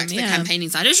bring it back inform to them, the campaigning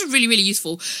side. It was really, really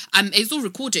useful. It's all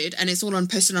recorded and it's all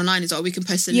posted online as well. We can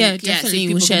post the link. Definitely.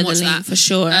 people We'll can share the watch link that. for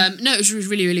sure. No, it was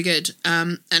really, really good,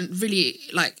 and really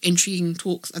like intriguing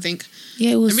talks, I think.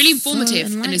 Yeah, it was And really so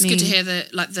informative, and it's good to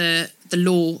enlightening. hear the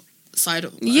law side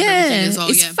of Yeah, everything as well.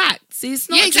 it's Yeah, facts. It's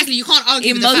not yeah, just exactly. You can't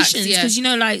argue with the facts. emotions, Yeah. because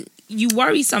like you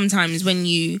worry sometimes when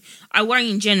I worry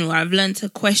in general. I've learned to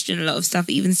question a lot of stuff,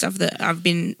 even stuff that I've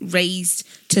been raised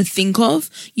to think of.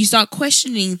 You start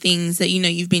questioning things that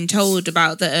you've been told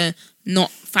about that are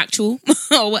not factual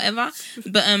or whatever.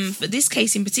 But for this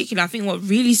case in particular, I think what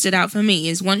really stood out for me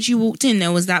is once you walked in,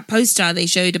 there was that poster they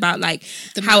showed about like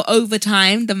how over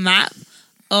time the map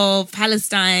of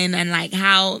Palestine and like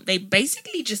how they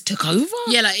basically just took over.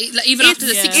 Yeah, like even after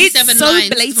the 67 it's so lines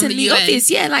blatantly from the UN.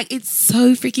 obvious. Yeah, like it's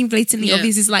so freaking blatantly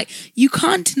obvious. It's like you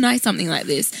can't deny something like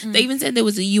this. They even said there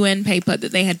was a UN paper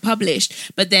that they had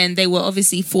published, but then they were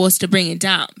obviously forced to bring it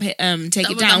down, take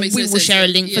it down. We will share a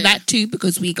link for that too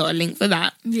because we got a link for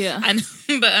that. Yeah, and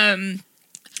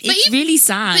it's really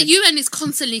sad. The UN is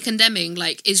constantly condemning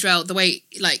like Israel, the way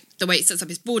it sets up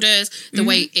its borders, the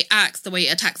way it acts, the way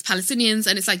it attacks Palestinians,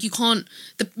 and it's like you can't.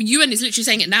 The UN is literally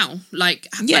saying it now. Like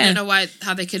I don't know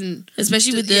how they can,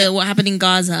 especially with what happened in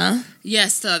Gaza.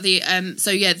 Yes,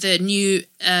 the new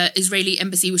Israeli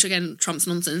embassy, which again Trump's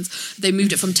nonsense. They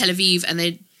moved it from Tel Aviv and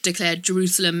they declared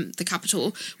Jerusalem the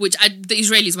capital, which the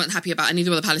Israelis weren't happy about, and neither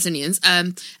were the Palestinians.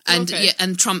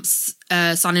 And Trump's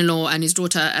son-in-law and his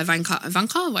daughter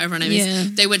Ivanka, whatever her name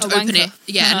is, they went to open it.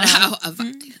 Yeah,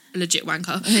 and legit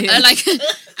wanker.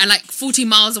 And like 40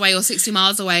 miles away or 60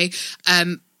 miles away,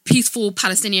 peaceful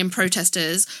Palestinian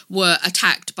protesters were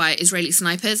attacked by Israeli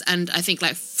snipers, and I think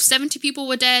like 70 people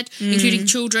were dead, including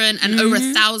children, and over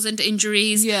 1,000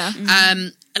 injuries. Yeah.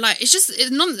 Like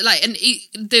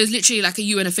there's literally like a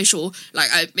UN official like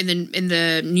in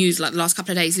the news like the last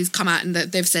couple of days who's come out and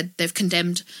they've said they've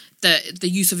condemned the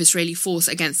use of Israeli force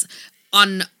against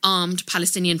unarmed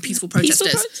Palestinian peaceful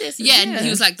protesters. And he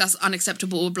was like, that's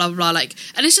unacceptable, blah blah blah. Like,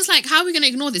 and it's just like, how are we going to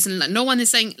ignore this? And like, no one is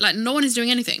saying, like, no one is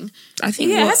doing anything. I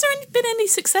think. Has there been any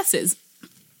successes?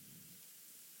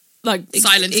 Like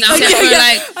silence now. Like,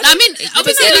 I mean,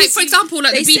 obviously, like for example,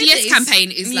 like the BDS campaign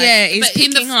is like, it's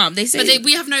picking up. They say,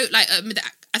 we have no like.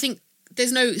 I think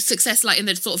there's no success like in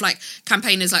the sort of like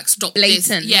campaigners like stop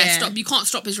blatant. This. Stop. You can't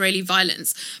stop Israeli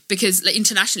violence because like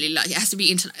internationally, like it has to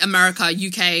be America,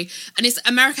 UK, and it's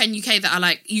America and UK that are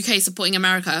like UK supporting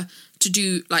America to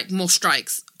do like more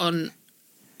strikes on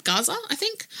Gaza. I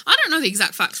think I don't know the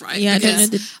exact facts, right? Yeah, I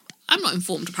don't know I'm not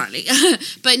informed apparently,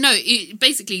 but no,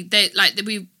 basically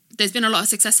there's been a lot of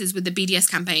successes with the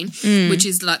BDS campaign, which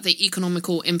is like the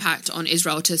economical impact on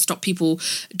Israel to stop people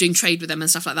doing trade with them and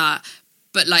stuff like that.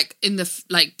 But like in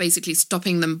the basically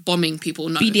stopping them bombing people.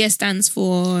 No. BDS stands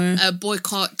for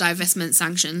boycott, divestment,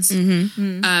 sanctions.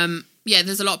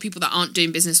 There's a lot of people that aren't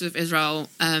doing business with Israel,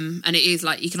 and it is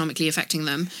like economically affecting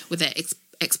them with their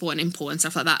export and import and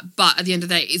stuff like that. But at the end of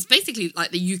the day, it's basically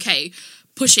like the UK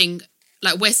pushing.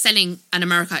 Like we're selling, and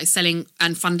America is selling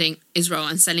and funding Israel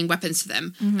and selling weapons to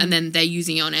them, and then they're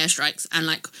using it on airstrikes, and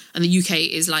the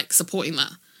UK is like supporting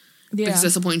that because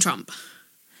they're supporting Trump.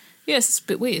 Yes, it's a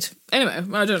bit weird. Anyway,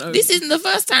 I don't know. This isn't the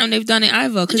first time they've done it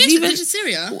either. Because even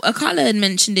Syria, Akala had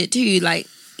mentioned it too. Like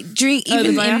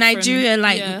in Nigeria,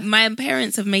 like my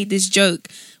parents have made this joke.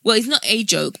 Well, it's not a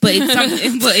joke, but it's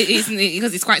something. But it is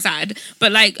because it's quite sad.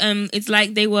 But like, it's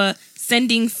like they were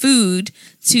sending food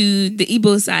to the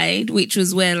Igbo side, which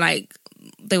was where like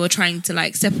they were trying to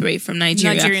like separate from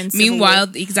Nigeria. Meanwhile,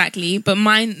 exactly. But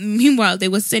meanwhile, they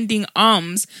were sending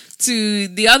arms to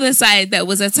the other side that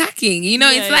was attacking. You know,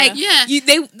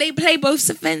 they play both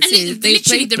offenses. They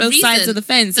play both sides of the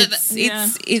fence.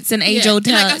 It's an age-old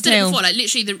tale. Like I've said it before, like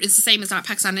literally, it's the same as like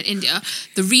Pakistan and India.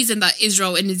 The reason that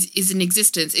Israel is in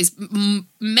existence is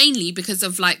mainly because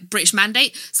of like British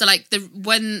mandate. So like at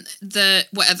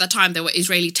the time there were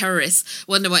Israeli terrorists.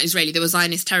 Well, they weren't Israeli. There were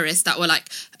Zionist terrorists that were like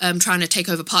trying to take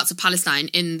over parts of Palestine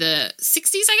in the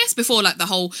 60s, I guess, before like the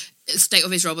whole state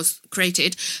of Israel was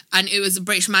created, and it was a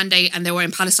British mandate, and they were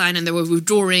in Palestine and they were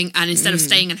withdrawing, and instead of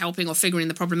staying and helping or figuring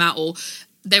the problem out, or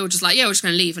they were just like, we're just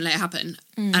going to leave and let it happen.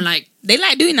 And like they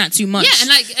like doing that too much. And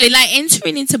like they like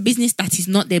entering into business that is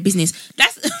not their business.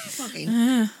 That's okay.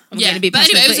 But anyway,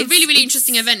 it was a really, really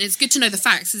interesting event. It's good to know the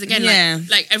facts. Because again,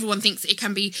 like everyone thinks it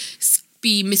can be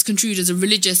misconstrued as a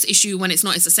religious issue when it's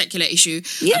not. It's a secular issue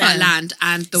about land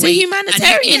and the way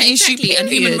humanitarian issue and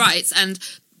human rights and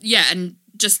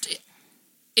just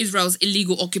Israel's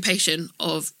illegal occupation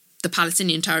of the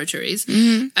Palestinian territories.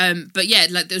 But yeah,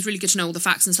 like it was really good to know all the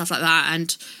facts and stuff like that,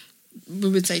 and we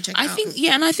would say check it out.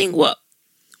 I think what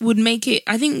would make it,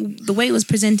 I think the way it was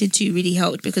presented to really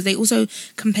helped, because they also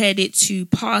compared it to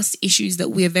past issues that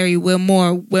we're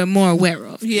more aware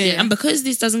of. And because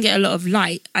this doesn't get a lot of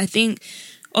light, I think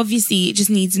obviously it just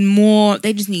needs more.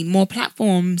 They just need more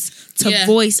platforms to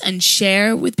voice and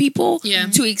share with people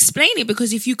to explain it.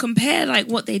 Because if you compare like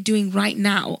what they're doing right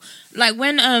now, like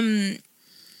when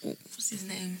what's his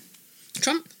name?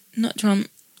 Trump? Not Trump.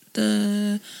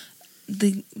 The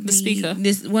the speaker?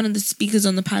 This one of the speakers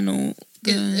on the panel.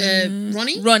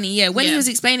 Ronnie? Yeah. When he Yeah. was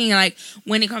explaining, like,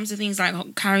 when it comes to things like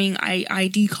carrying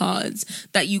ID cards,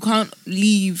 that you can't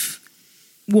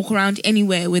walk around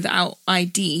anywhere without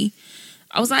ID,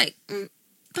 I was like,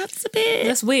 that's a bit...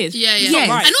 That's weird. Yeah. Yeah.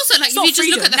 Right. And also, like, It's if not you just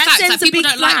look freedom. at the That facts, sends like, a people big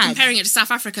don't like flag. comparing it to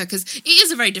South Africa because it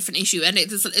is a very different issue and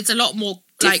it's a lot more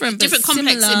Different, but different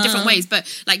complex in similar. different ways. But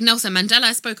like Nelson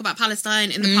Mandela spoke about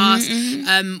Palestine in the past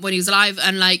when he was alive,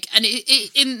 and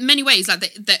it in many ways, like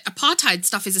the apartheid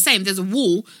stuff is the same. There's a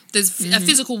wall, there's a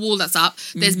physical wall that's up,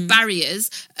 there's barriers,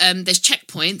 there's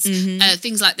checkpoints,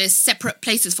 things like there's separate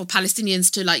places for Palestinians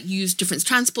to like use different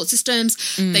transport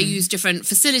systems. They use different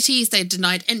facilities. They're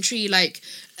denied entry. Like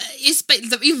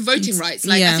even voting rights.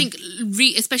 Like Yeah. I think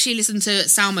especially listen to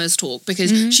Salma's talk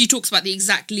because she talks about the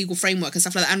exact legal framework and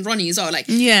stuff like that, and Ronnie as well. Like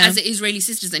as an Israeli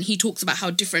citizen, he talks about how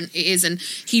different it is, and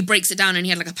he breaks it down. And he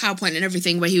had like a PowerPoint and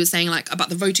everything where he was saying like about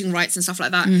the voting rights and stuff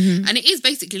like that. And it is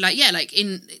basically like like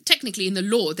technically in the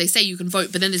law they say you can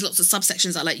vote, but then there's lots of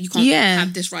subsections that like you can't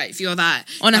have this right if you're that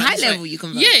On a you can't high have this level, right. you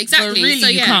can vote. Yeah, exactly. But really, So,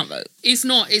 you can't vote. It's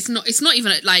not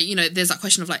even like there's that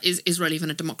question of like is Israel even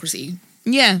a democracy?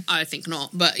 Yeah. I think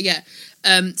not, but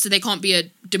so they can't be a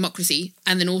democracy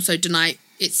and then also deny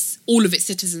all of its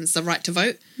citizens the right to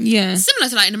vote. Yeah. Similar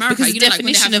to like in America, Because the like, when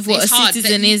they definition have, of what it's a hard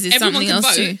citizen that is everyone something can else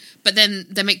vote, too. but then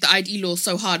they make the ID law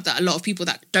so hard that a lot of people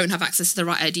that don't have access to the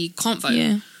right ID can't vote.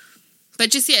 Yeah.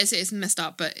 But just it's messed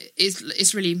up. But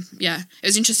it's really it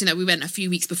was interesting that we went a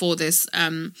few weeks before this.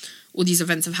 All these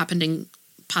events have happened in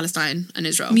Palestine and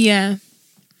Israel. Yeah.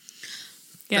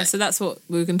 Yeah, so that's what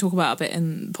we can talk about a bit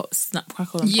in Snap,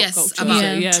 Crackle and Yes, Pop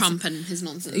Culture. about So, Trump and his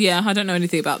nonsense. Yeah, I don't know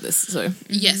anything about this, so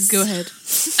Yes. go ahead.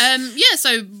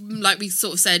 So like we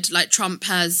sort of said, like Trump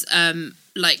has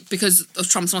because of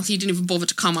Trump's nonsense, he didn't even bother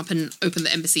to come up and open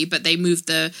the embassy, but they moved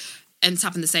and it's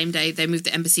happened the same day. They moved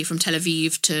the embassy from Tel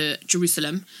Aviv to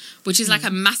Jerusalem, which is like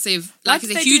a massive, like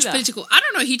it's a huge political. I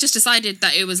don't know. He just decided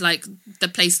that it was like the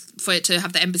place for it to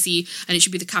have the embassy, and it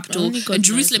should be the capital. Only God And knows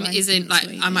Jerusalem why isn't he's like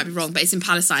persuaded. I might be wrong, but it's in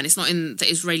Palestine. It's not in the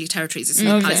Israeli territories. It's in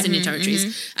the Palestinian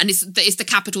territories, and it's the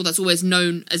capital that's always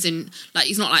known as in like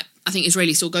it's not like I think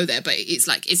Israelis still go there, but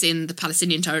it's in the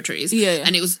Palestinian territories. Yeah.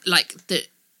 And it was like the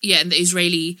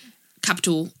Israeli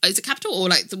capital. Is it capital or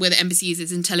like where the embassy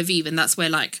is in Tel Aviv, and that's where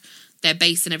like their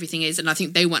base and everything is, and I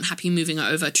think they weren't happy moving it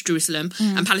over to Jerusalem.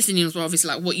 And Palestinians were obviously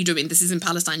like, "What are you doing? This is in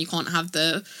Palestine. You can't have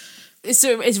the."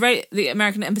 So the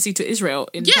American embassy to Israel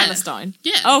in Palestine.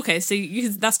 Yeah. Oh, okay, so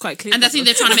that's quite clear. And I think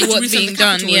they're trying to make What's Jerusalem being the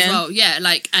capital done, as well. Yeah,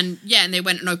 and they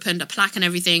went and opened a plaque and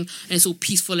everything, and it's all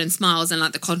peaceful and smiles and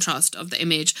like the contrast of the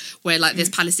image where like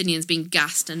there's Palestinians being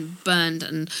gassed and burned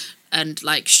and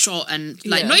like shot and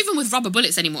like not even with rubber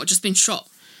bullets anymore, just been shot.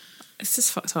 It's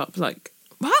just fucked up. Like,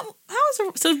 how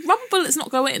is so rubber bullets not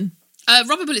go in?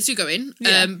 Rubber bullets do go in,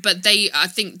 Yeah. but I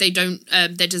think they don't.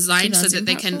 They're designed so that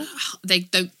they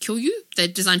don't kill you. They're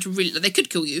designed to really. They could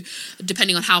kill you,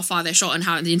 depending on how far they're shot and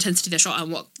how the intensity they're shot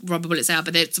and what rubber bullets they are.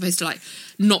 But they're supposed to like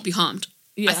not be harmed.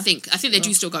 Yeah. I think they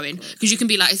do still go in because you can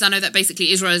be like. I know that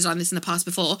basically Israel has done this in the past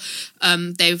before.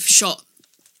 They've shot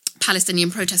Palestinian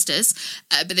protesters,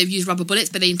 but they've used rubber bullets,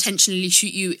 but they intentionally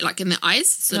shoot you like in the eyes,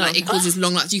 so like it causes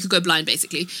long lights. You could go blind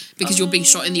basically because you're being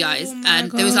shot in the eyes.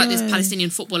 And there was like this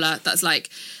Palestinian footballer that's like,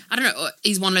 I don't know,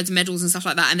 he's won loads of medals and stuff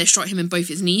like that, and they shot him in both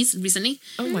his knees recently.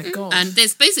 Oh my god! And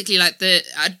there's basically like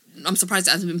I'm surprised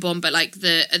it hasn't been bombed, but like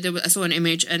I saw an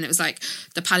image and it was like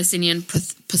the Palestinian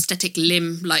prosthetic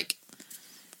limb like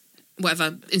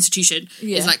whatever institution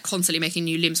is like constantly making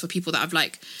new limbs for people that have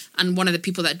like, and one of the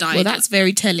people that died. Well, that's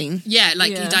very telling. He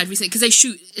died recently because they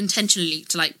shoot intentionally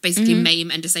to like basically maim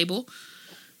and disable.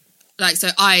 Like so,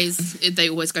 eyes they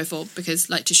always go for because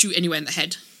like to shoot anywhere in the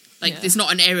head. Like it's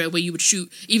not an area where you would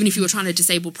shoot, even if you were trying to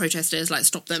disable protesters, like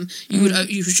stop them. You would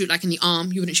shoot like in the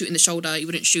arm. You wouldn't shoot in the shoulder. You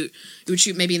would shoot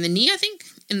maybe in the knee. I think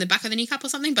in the back of the kneecap or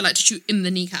something. But like to shoot in the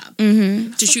kneecap,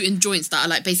 to shoot in joints that are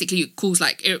like basically cause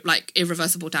like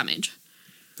irreversible damage.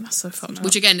 That's so fucked up.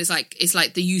 Which again is like it's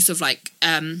like the use of like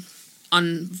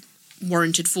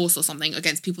unwarranted force or something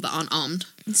against people that aren't armed.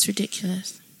 It's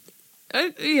ridiculous.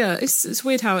 It's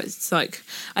weird how it's like.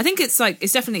 I think it's like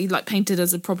it's definitely like painted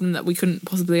as a problem that we couldn't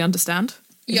possibly understand.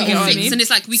 Yeah, You know all what I things. mean? And it's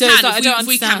like we So can it's like, I don't if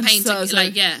we understand, campaign so to it's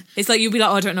like yeah. It's like you'll be like,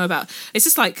 oh, I don't know about. It's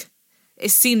just like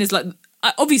it's seen as like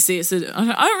obviously it's I don't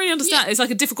really understand. It's like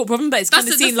a difficult problem, but it's kind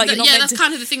of seen like you're not meant that's to.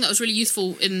 kind of the thing that was really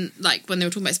useful in like when they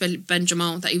were talking about Ben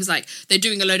Jamal, that he was like they're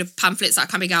doing a load of pamphlets that are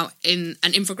coming out and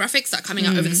infographics that are coming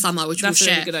out over the summer, which That's a we'll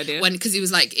really share. good idea. Because he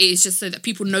was like it's just so that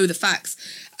people know the facts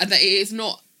and that it is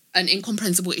not an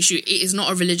incomprehensible issue. It is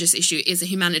not a religious issue. It's a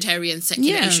humanitarian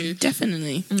secular issue.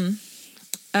 Definitely.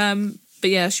 But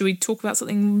yeah, should we talk about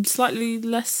something slightly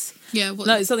less? Yeah. What?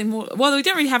 No, something more. Well, we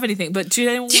don't really have anything. But do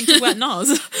anyone want to talk about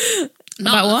Nas?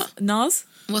 About what? Nas?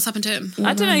 What's happened to him?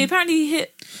 I don't know. He apparently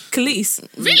hit Khalees.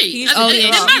 Really? Oh, They're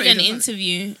yeah, she married, did an or something?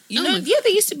 interview. You Oh know, my- yeah,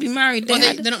 they used to be married. They're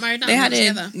not married now. They had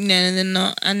They're a together. no, they're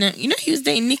not. And you know, he was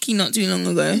dating Nicki not too long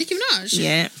ago. Nicki Minaj.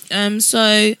 Yeah.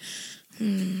 So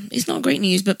it's not great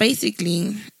news, but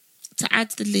basically, to add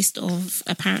to the list of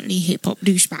apparently hip hop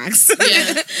douchebags.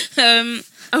 Yeah.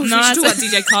 Oh, we should Nas- talk about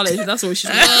DJ Khaled. That's what we should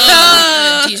talk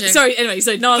about. DJ. Sorry, anyway,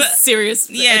 so Nas serious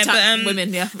yeah, attack but,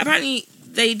 women, yeah. Apparently,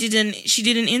 she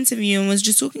did an interview and was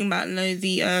just talking about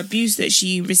the abuse that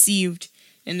she received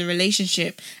in the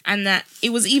relationship, and that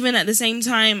it was even at the same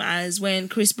time as when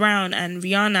Chris Brown and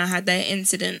Rihanna had their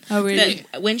incident. Oh, really?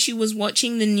 That when she was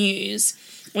watching the news,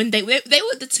 when they were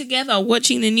together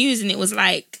watching the news, and it was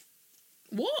like,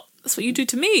 what? That's what you do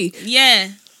to me. Yeah,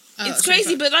 Oh, it's that's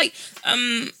crazy, really but like,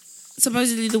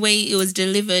 supposedly the way it was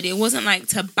delivered, it wasn't like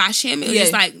to bash him. It was Yeah.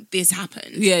 just like, this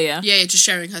happened. Yeah. Yeah, just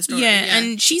sharing her story. Yeah,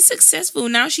 and she's successful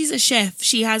now. She's a chef.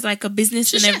 She has like a business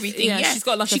She's and a chef. everything. Yeah, Yeah, she's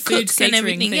got, like, she a food cooks and catering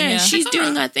everything. thing, Yeah, yeah. she's Good for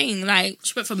doing her. her thing. Like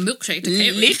she went from milkshake to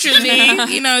catering.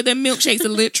 literally, you know, the milkshakes are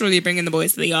literally bringing the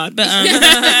boys to the yard. But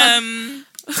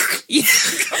yeah,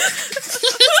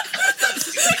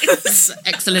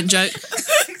 Excellent joke.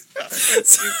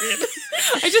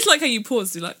 I just like how you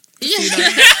paused. You're like, Yeah.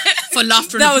 For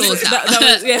laughter and that was, applause. that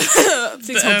was, yeah.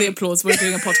 Please hold the applause. We're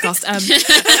doing a podcast.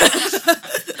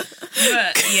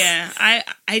 but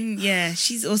yeah,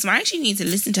 she's awesome. I actually need to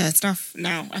listen to her stuff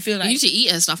now. I feel You like need to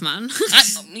eat her stuff, man.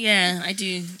 I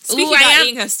do. Speaking Ooh, about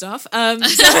eating her stuff,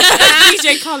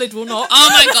 DJ Khaled will not. Oh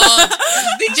my god.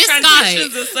 This guy,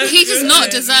 transitions are so he does good.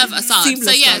 not deserve a sub. Seamless,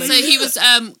 So yeah, darling. so he was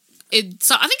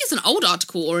so I think it's an old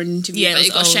article or an interview, Yeah, but it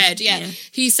it was got old. shared. Yeah. Yeah.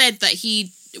 He said that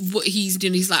what he's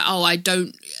doing, he's like, oh, I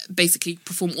don't basically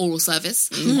perform oral service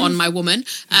on my woman,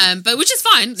 but which is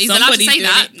fine. He's allowed to Somebody's say doing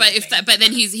that, it. but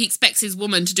then he expects his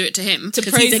woman to do it to him. To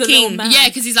 'Cause praise he's a the little king. man. Yeah,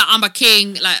 because he's like, I'm a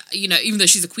king, like, you know, even though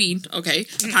she's a queen, okay,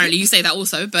 apparently you say that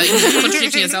also, but you're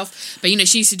contradicting yourself, but you know,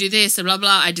 she needs to do this and blah,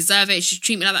 blah, I deserve it, she should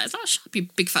treat me like that. It's like, shut up, you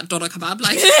big fat doner kebab,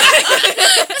 like,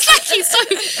 it's like, he's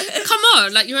so, come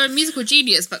on, like, you're a musical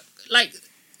genius, but, like,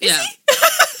 yeah.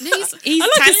 No, He's I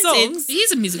like his talented. songs.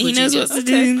 he's a musical He knows genius. what to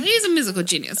do. He's a musical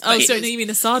genius. Oh, but sorry, no, you mean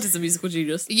Assad is a musical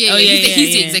genius. yeah, Oh, yeah, yeah,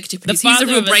 he's the yeah. executive The producer. He's the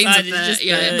father real of brains Assad of is the, just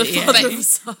yeah. the- The yeah. father But of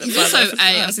Assad. he's also,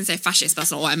 I was going to say fascist,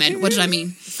 that's not what I meant. What did I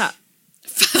mean? Fat.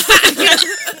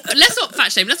 Let's not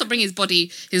fat shame. Let's not bring his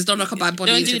body, his doner kebab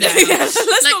body. Don't into do this. that.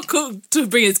 Let's Like- not cook to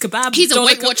bring his kebab. He's a Don't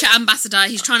Weight look- Watcher ambassador.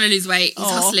 He's trying to lose weight. He's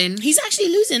hustling. He's actually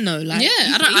losing though. Like, Yeah,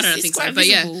 I don't it's think so, quite but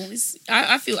yeah. visible.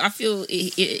 I feel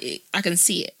it, I can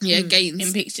see it. Yeah, gains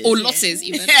in pictures or yeah. losses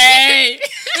even. Hey.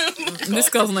 This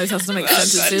girl knows how to make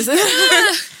sentences.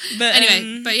 But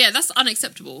Anyway, but yeah, that's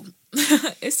unacceptable.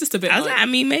 It's just a bit I was like, like, I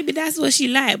mean, maybe that's what she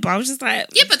liked, but I was just like,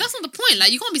 Yeah, but that's not the point.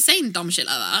 Like, you can't be saying dumb shit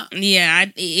like that. yeah.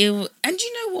 And you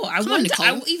know what? Come on, Nicole.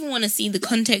 I even want to see the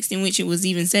context in which it was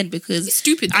even said because It's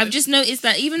stupid. I've though. just noticed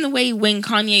that even the way when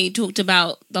Kanye talked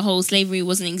about the whole slavery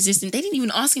wasn't existing, they didn't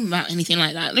even ask him about anything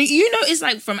like that. Like, you notice,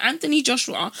 like from Anthony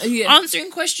Joshua Yeah.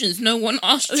 answering questions, no one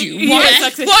asked you. Yeah, Why?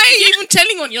 exactly. Why are you even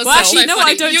telling on yourself? well, actually, so no,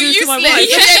 funny. I don't You're do it to my useless. wife.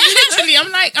 Yeah, literally.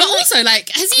 I'm like, But also, like,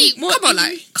 has he? What Come on, do you-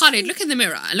 like, Khalid, look in the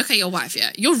mirror and look at your wife.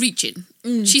 Yeah, you're reaching.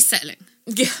 She's settling.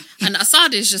 Yeah. And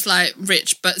Assad is just like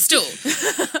rich, but still,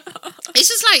 it's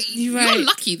just like you're right.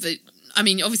 lucky that. I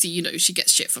mean, obviously, you know, she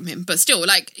gets shit from him, but still,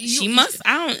 like, she must.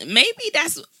 I don't. Maybe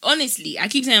that's honestly. I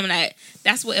keep saying like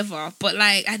that's whatever, but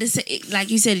like I just like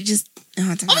you said, it just. I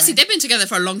don't know. Obviously, they've been together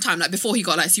for a long time, like before he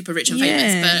got like super rich and Yeah.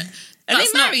 famous. But Are they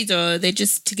that's not- married or they're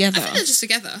just together? I think they're just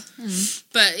together.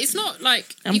 But it's not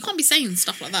like you can't be saying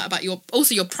stuff like that about your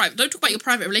private. Don't talk about your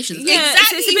private relations. Yeah.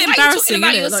 Exactly. It's a bit Why are you embarrassing, talking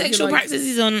about innit? your Like, sexual you're like-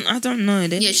 practices on. I don't know.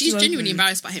 Yeah, she's genuinely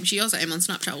embarrassed by him. She yells at him on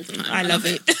Snapchat all the time. I love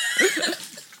it.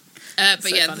 But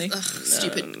So yeah, funny.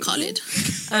 stupid Khalid.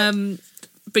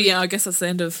 But yeah, I guess that's the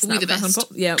end of We the Snapchat and best. Pop.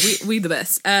 Yeah, we the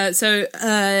best. So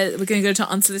we're going to go to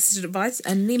unsolicited advice,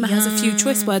 and Nima has a few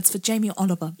choice words for Jamie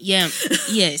Oliver. Yeah.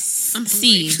 Yes. I'm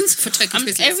See. for Turkish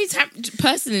business. Every time,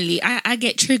 personally, I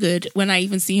get triggered when I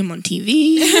even see him on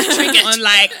TV, on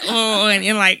like, or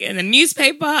in the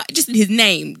newspaper. Just his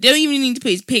name. They don't even need to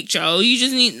put his picture. Or you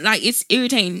just need like it's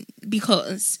irritating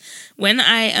because when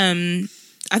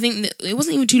I think that it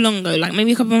wasn't even too long ago, like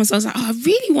maybe a couple of months, I was like, oh, I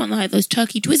really want like those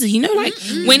turkey twizzlers. You know, like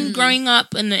when growing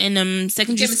up in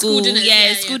secondary Getting school, school dinners,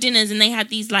 school yeah. dinners, and they had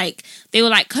these like they were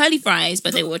like curly fries,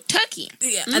 but they were turkey.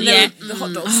 Yeah, and Yeah. then the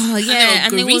hot dogs. Oh yeah,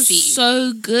 and they were greasy.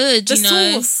 so good. The you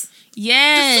know, sauce.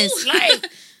 yes, sauce.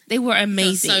 like They were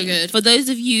amazing. So good. For those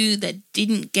of you that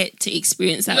didn't get to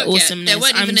experience that Look, yeah, awesomeness, they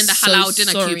weren't even I'm in the so halal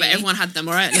dinner sorry. queue, but everyone had them,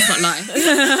 all right? Let's not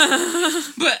lie.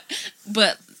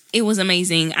 But it was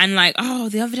amazing. And like,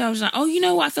 the other day I was like, you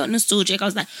know what? I felt nostalgic. I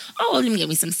was like, let me get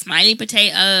me some smiley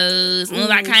potatoes and all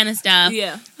that kind of stuff.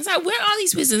 Yeah. I was like, where are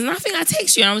these Twizzlers? And I think I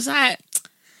text you and I was like,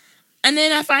 and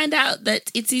then I find out that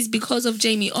it is because of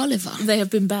Jamie Oliver. They have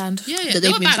been banned. Yeah, That they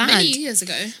they've were been banned many banned. years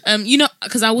ago.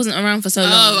 Because I wasn't around for so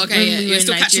long. Oh, okay, when yeah. we You're were in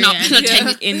still catching Nigeria up.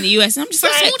 and in the US. And I'm just For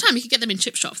a like, small time, you could get them in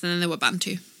chip shops, and then they were banned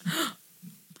too.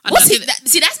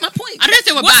 see, that's my point. I don't know if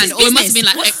they were What's banned his or it must have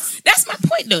business? been like. That's my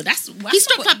point, though. That's He my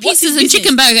stocked point. up What's his pizzas and business?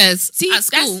 chicken burgers See, at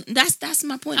school. that's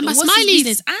my point. And though. my What's his Smileys.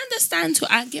 business? I understand.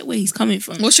 I get where he's coming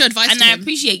from. What's your advice And to I him?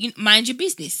 appreciate you. Mind your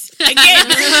business. Again,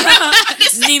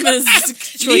 Nima's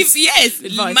choice.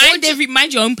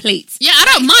 mind your own plate. Yeah, I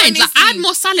don't mind. Like, honestly. add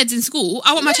more salads in school.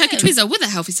 I want my turkey Twizzler with a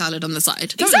healthy salad on the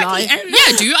side. Exactly. lie. And Yeah,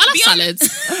 I do. I love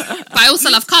salads. But I also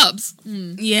love carbs.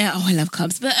 Yeah, I love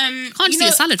carbs. But Can't see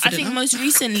a salad for I think dinner. most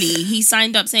recently he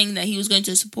signed up saying that he was going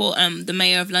to support the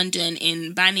mayor of London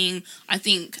in banning, I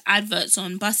think, adverts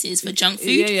on buses for junk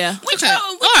food. Yeah. Which, Okay.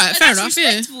 which All right, fair that's enough,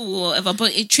 yeah. respectable or whatever,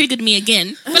 but it triggered me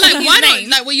again. But like, His why not? name.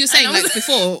 Like what you were saying, And I was like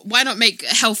before, why not make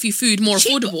healthy food more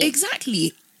Cheaper. affordable?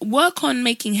 Exactly. Work on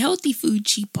making healthy food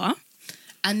cheaper.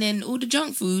 And then all the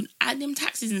junk food, add them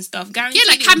taxes and stuff. Guaranteed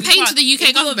Yeah, like it will be campaign part- to the it UK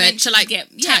will government to like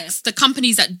eventually tax the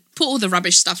companies that put all the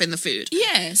rubbish stuff in the food.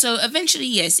 Yeah, so eventually,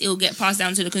 yes, it'll get passed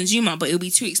down to the consumer, but it'll be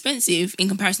too expensive in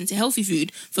comparison to healthy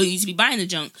food for you to be buying the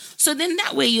junk. So then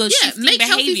that way you're shifting make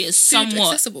healthy behaviors food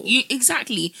somewhat. accessible.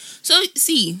 Exactly. So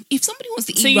see, if somebody wants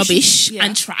to So eat you should- rubbish yeah.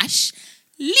 and trash,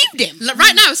 leave them. Like,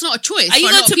 right now, it's not a choice for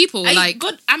a lot of people. Like,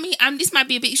 God, I mean, this might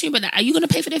be a bit extreme, but are you going to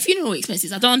pay for their funeral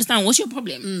expenses? I don't understand. What's your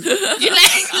problem? You're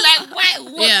like,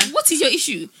 why? What is your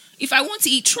issue? If I want to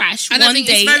eat trash and one I think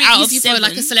day it's very out easy of for 7,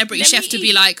 like a celebrity let chef me to eat.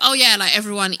 be like, oh yeah, like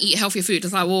everyone eat healthy food.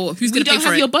 It's like, well, who's We going to pay don't for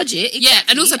have it? your budget. Yeah,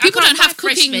 and also Exactly. people I don't can't have buy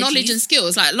fresh cooking knowledge veggies. and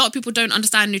skills. Like a lot of people don't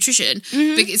understand nutrition.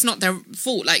 Because it's not their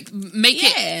fault. Like make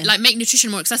Yeah. it like make nutrition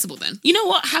more accessible. Then You know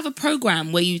what? Have a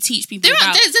program where you teach people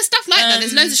about. there's stuff like that.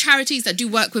 There's loads of charities that do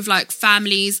work with like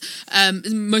families,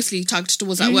 mostly targeted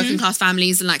towards like working class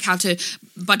families and like how to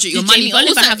budget your Did money. Jamie But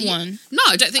Oliver also- have one? No,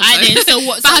 I don't think I so. didn't. So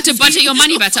what? But how to budget your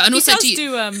money better, and He also does to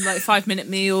do like 5-minute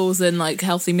meals and like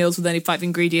healthy meals with only 5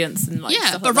 ingredients and like yeah,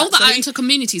 stuff but like roll that So out he- into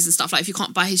communities and stuff. Like if you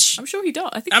can't buy his. I'm sure he does.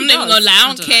 I think I'm he not even does. gonna lie. I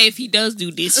don't don't care if he does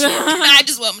do this shit. I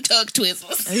just want him to hug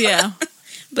Twizzlers. Yeah.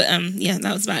 But yeah,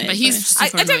 that was about it. But he's I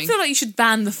super don't annoying. feel like you should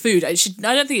ban the food. I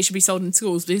don't think it should be sold in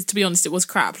schools. Because to be honest, it was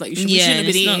crap. Like we shouldn't have been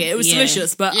it's eating not- it. It was yeah.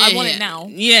 delicious, but Yeah, I want yeah. it now.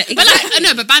 Yeah, But like,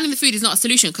 no, but banning the food is not a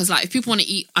solution because like if people want to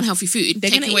eat unhealthy food, They're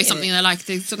taking gonna away eat something it. they like,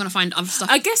 they're still gonna find other stuff.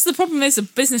 I guess the problem is the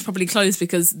business probably closed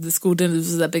because the school dinners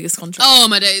was their biggest contract. Oh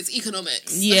my days,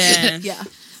 economics. yeah. Yeah.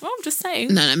 Well, I'm just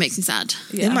saying. No, it makes me sad.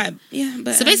 Yeah. They might, yeah,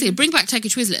 but So basically, bring back turkey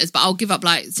Twizzlers, but I'll give up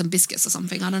like some biscuits or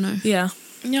something. I don't know. Yeah.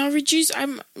 I'm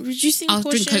reducing I'll drink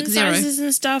portion Coke Zero. sizes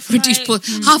and stuff. Reduce like,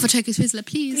 half a turkey Twizzler,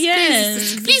 please. yeah,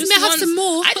 Please, may I have some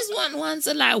more? I just want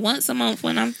once a month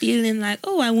when I'm feeling like,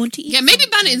 I want to eat. Yeah, maybe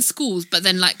ban it in schools, but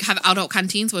then like have adult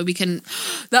canteens where we can.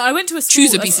 I went to a school,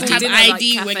 Choose obesity. school have dinner,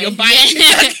 ID like, when cafe. you're buying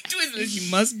Yeah. Twizzlers.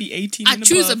 You must be 18. I and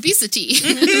choose above. obesity.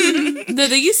 No,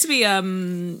 there used to be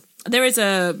there is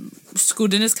a school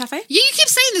dinners cafe. Yeah, you keep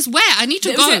saying this. Where I need to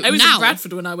It go was, it was now. in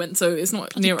Bradford when I went, so it's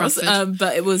not near us. Bradford.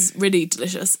 But it was really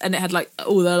delicious, and it had like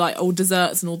all the like old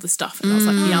desserts and all the stuff, and I was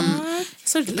like, yum,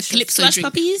 so delicious. Calypso Slush drink.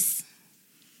 puppies.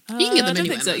 You can get them I don't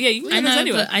anywhere, think so. man. Yeah, you can I get those know,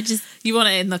 anywhere. but I just You want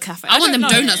it in the cafe. I want them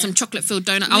don't know. donuts, some chocolate filled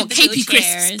donut. I want the KP little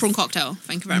Crisps chairs. prawn cocktail.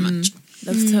 Thank you very much.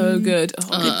 That's so good.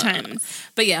 Oh, good times.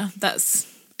 But yeah, that's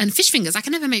And fish fingers. I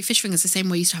can never make fish fingers the same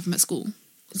way we used to have them at school.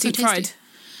 It's so deep tasty. fried.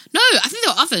 No, I think they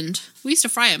were ovened. We used to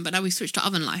fry them, but now we switched to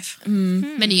oven life.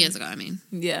 Many years ago, I mean.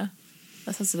 Yeah,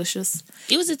 that sounds delicious.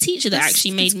 It was a teacher that That's-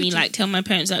 actually made that's me good. like tell my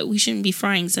parents like we shouldn't be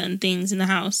frying certain things in the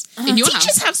house. In your Teachers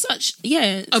house? have such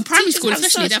primary Primary school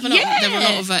especially, they have a lot, there were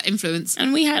a lot of influence.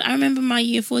 And I remember my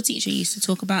year 4 teacher used to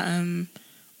talk about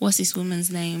what's this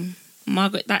woman's name?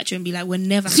 Margaret Thatcher, and be like, we're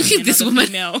never having This another woman.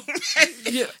 female.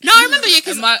 No, I remember, yeah,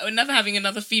 because We're never having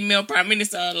another female prime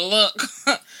minister. Look.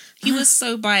 He was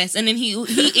so biased, and then he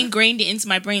ingrained it into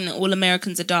my brain that all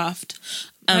Americans are daft.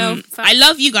 I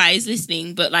love you guys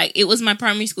listening, but like it was my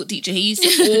primary school teacher. He used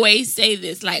to always say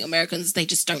this, like Americans, they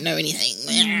just don't know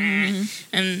anything,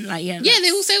 and like yeah,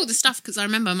 they all say all this stuff because I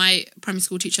remember my primary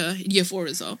school teacher, year 4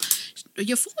 as well.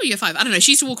 Year 4 or year 5? I don't know.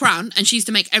 She used to walk around and she used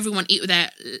to make everyone eat with their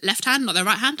left hand, not their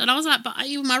right hand. And I was like, but I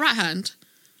eat with my right hand.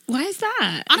 Why is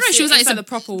that? I don't know. She was like, It's it's like a the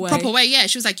proper way. Proper way, yeah.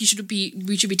 She was like, we should be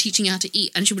teaching you how to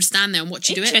eat, and she would stand there and watch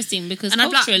you do it. Interesting, because And I'm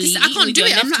like, culturally, I can't do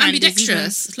it. I'm not left hand is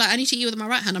ambidextrous. It's like, I need to eat with my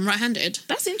right hand. I'm right-handed.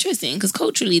 That's interesting, because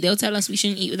culturally they'll tell us we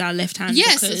shouldn't eat with our left hand.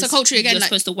 Yes, because so culturally, again, you're like-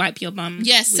 supposed to wipe your bum.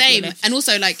 Yeah, with your same. left. And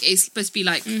also, like, it's supposed to be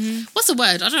like, what's the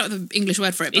word? I don't know the English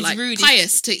word for it, but It's like rude.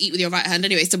 pious to eat with your right hand.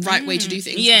 Anyway, it's the right way to do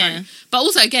things. Yeah. apparently. But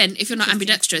also, again, if you're not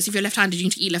ambidextrous, if you're left-handed, you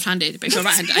need to eat left-handed. But if you're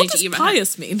right-handed, I What need to does eat right-handed.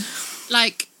 pious mean?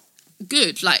 Like,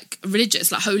 good, like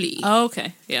religious, like holy. Oh,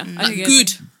 okay. Yeah. I Like think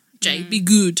good, Jay, be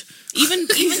good. Even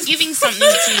giving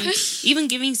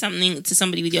something to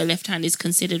somebody with your left hand is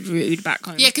considered rude back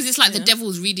home. Yeah, because it's like the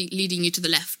devil's leading you to the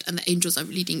left and the angels are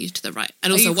leading you to the right.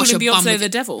 And Are also, you wash calling your bum. Beyonce With the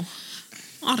devil?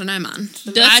 I don't know, man.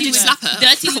 Dirty I did with- slap her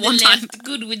Dirty with one the time. left,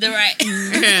 good with the right.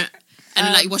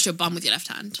 And like wash your bum with your left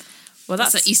hand. Well,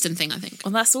 That's that's an Eastern thing, I think.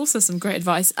 well, that's also some great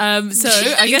advice. So I In guess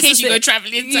case that's you go it.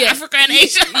 traveling to Yeah. Africa and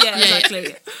Asia. Yeah,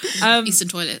 exactly. Eastern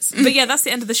toilets. But yeah, that's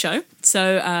the end of the show.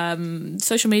 So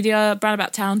social media,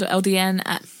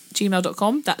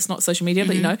 brownabouttown.ldn@gmail.com. That's not social media,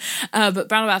 but you know. But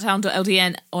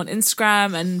brownabouttown.ldn on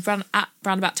Instagram and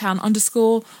brownabouttown_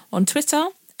 on Twitter.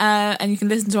 And you can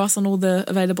listen to us on all the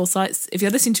available sites. If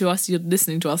you're listening to us, you're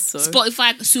listening to us. So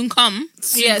Spotify soon come.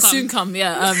 soon come.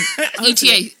 Yeah.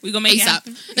 ETA. We gonna make it ASAP.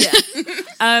 happen. Yeah.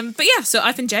 But yeah, so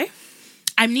I've been Jay.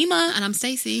 I'm Nima. And I'm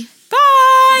Stacey. Bye.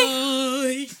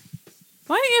 Bye.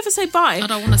 Why don't you ever say bye? I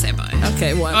don't want to say bye.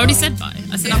 Okay, whatever. I already said bye.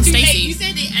 I said I'm Stacey. You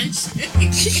said it and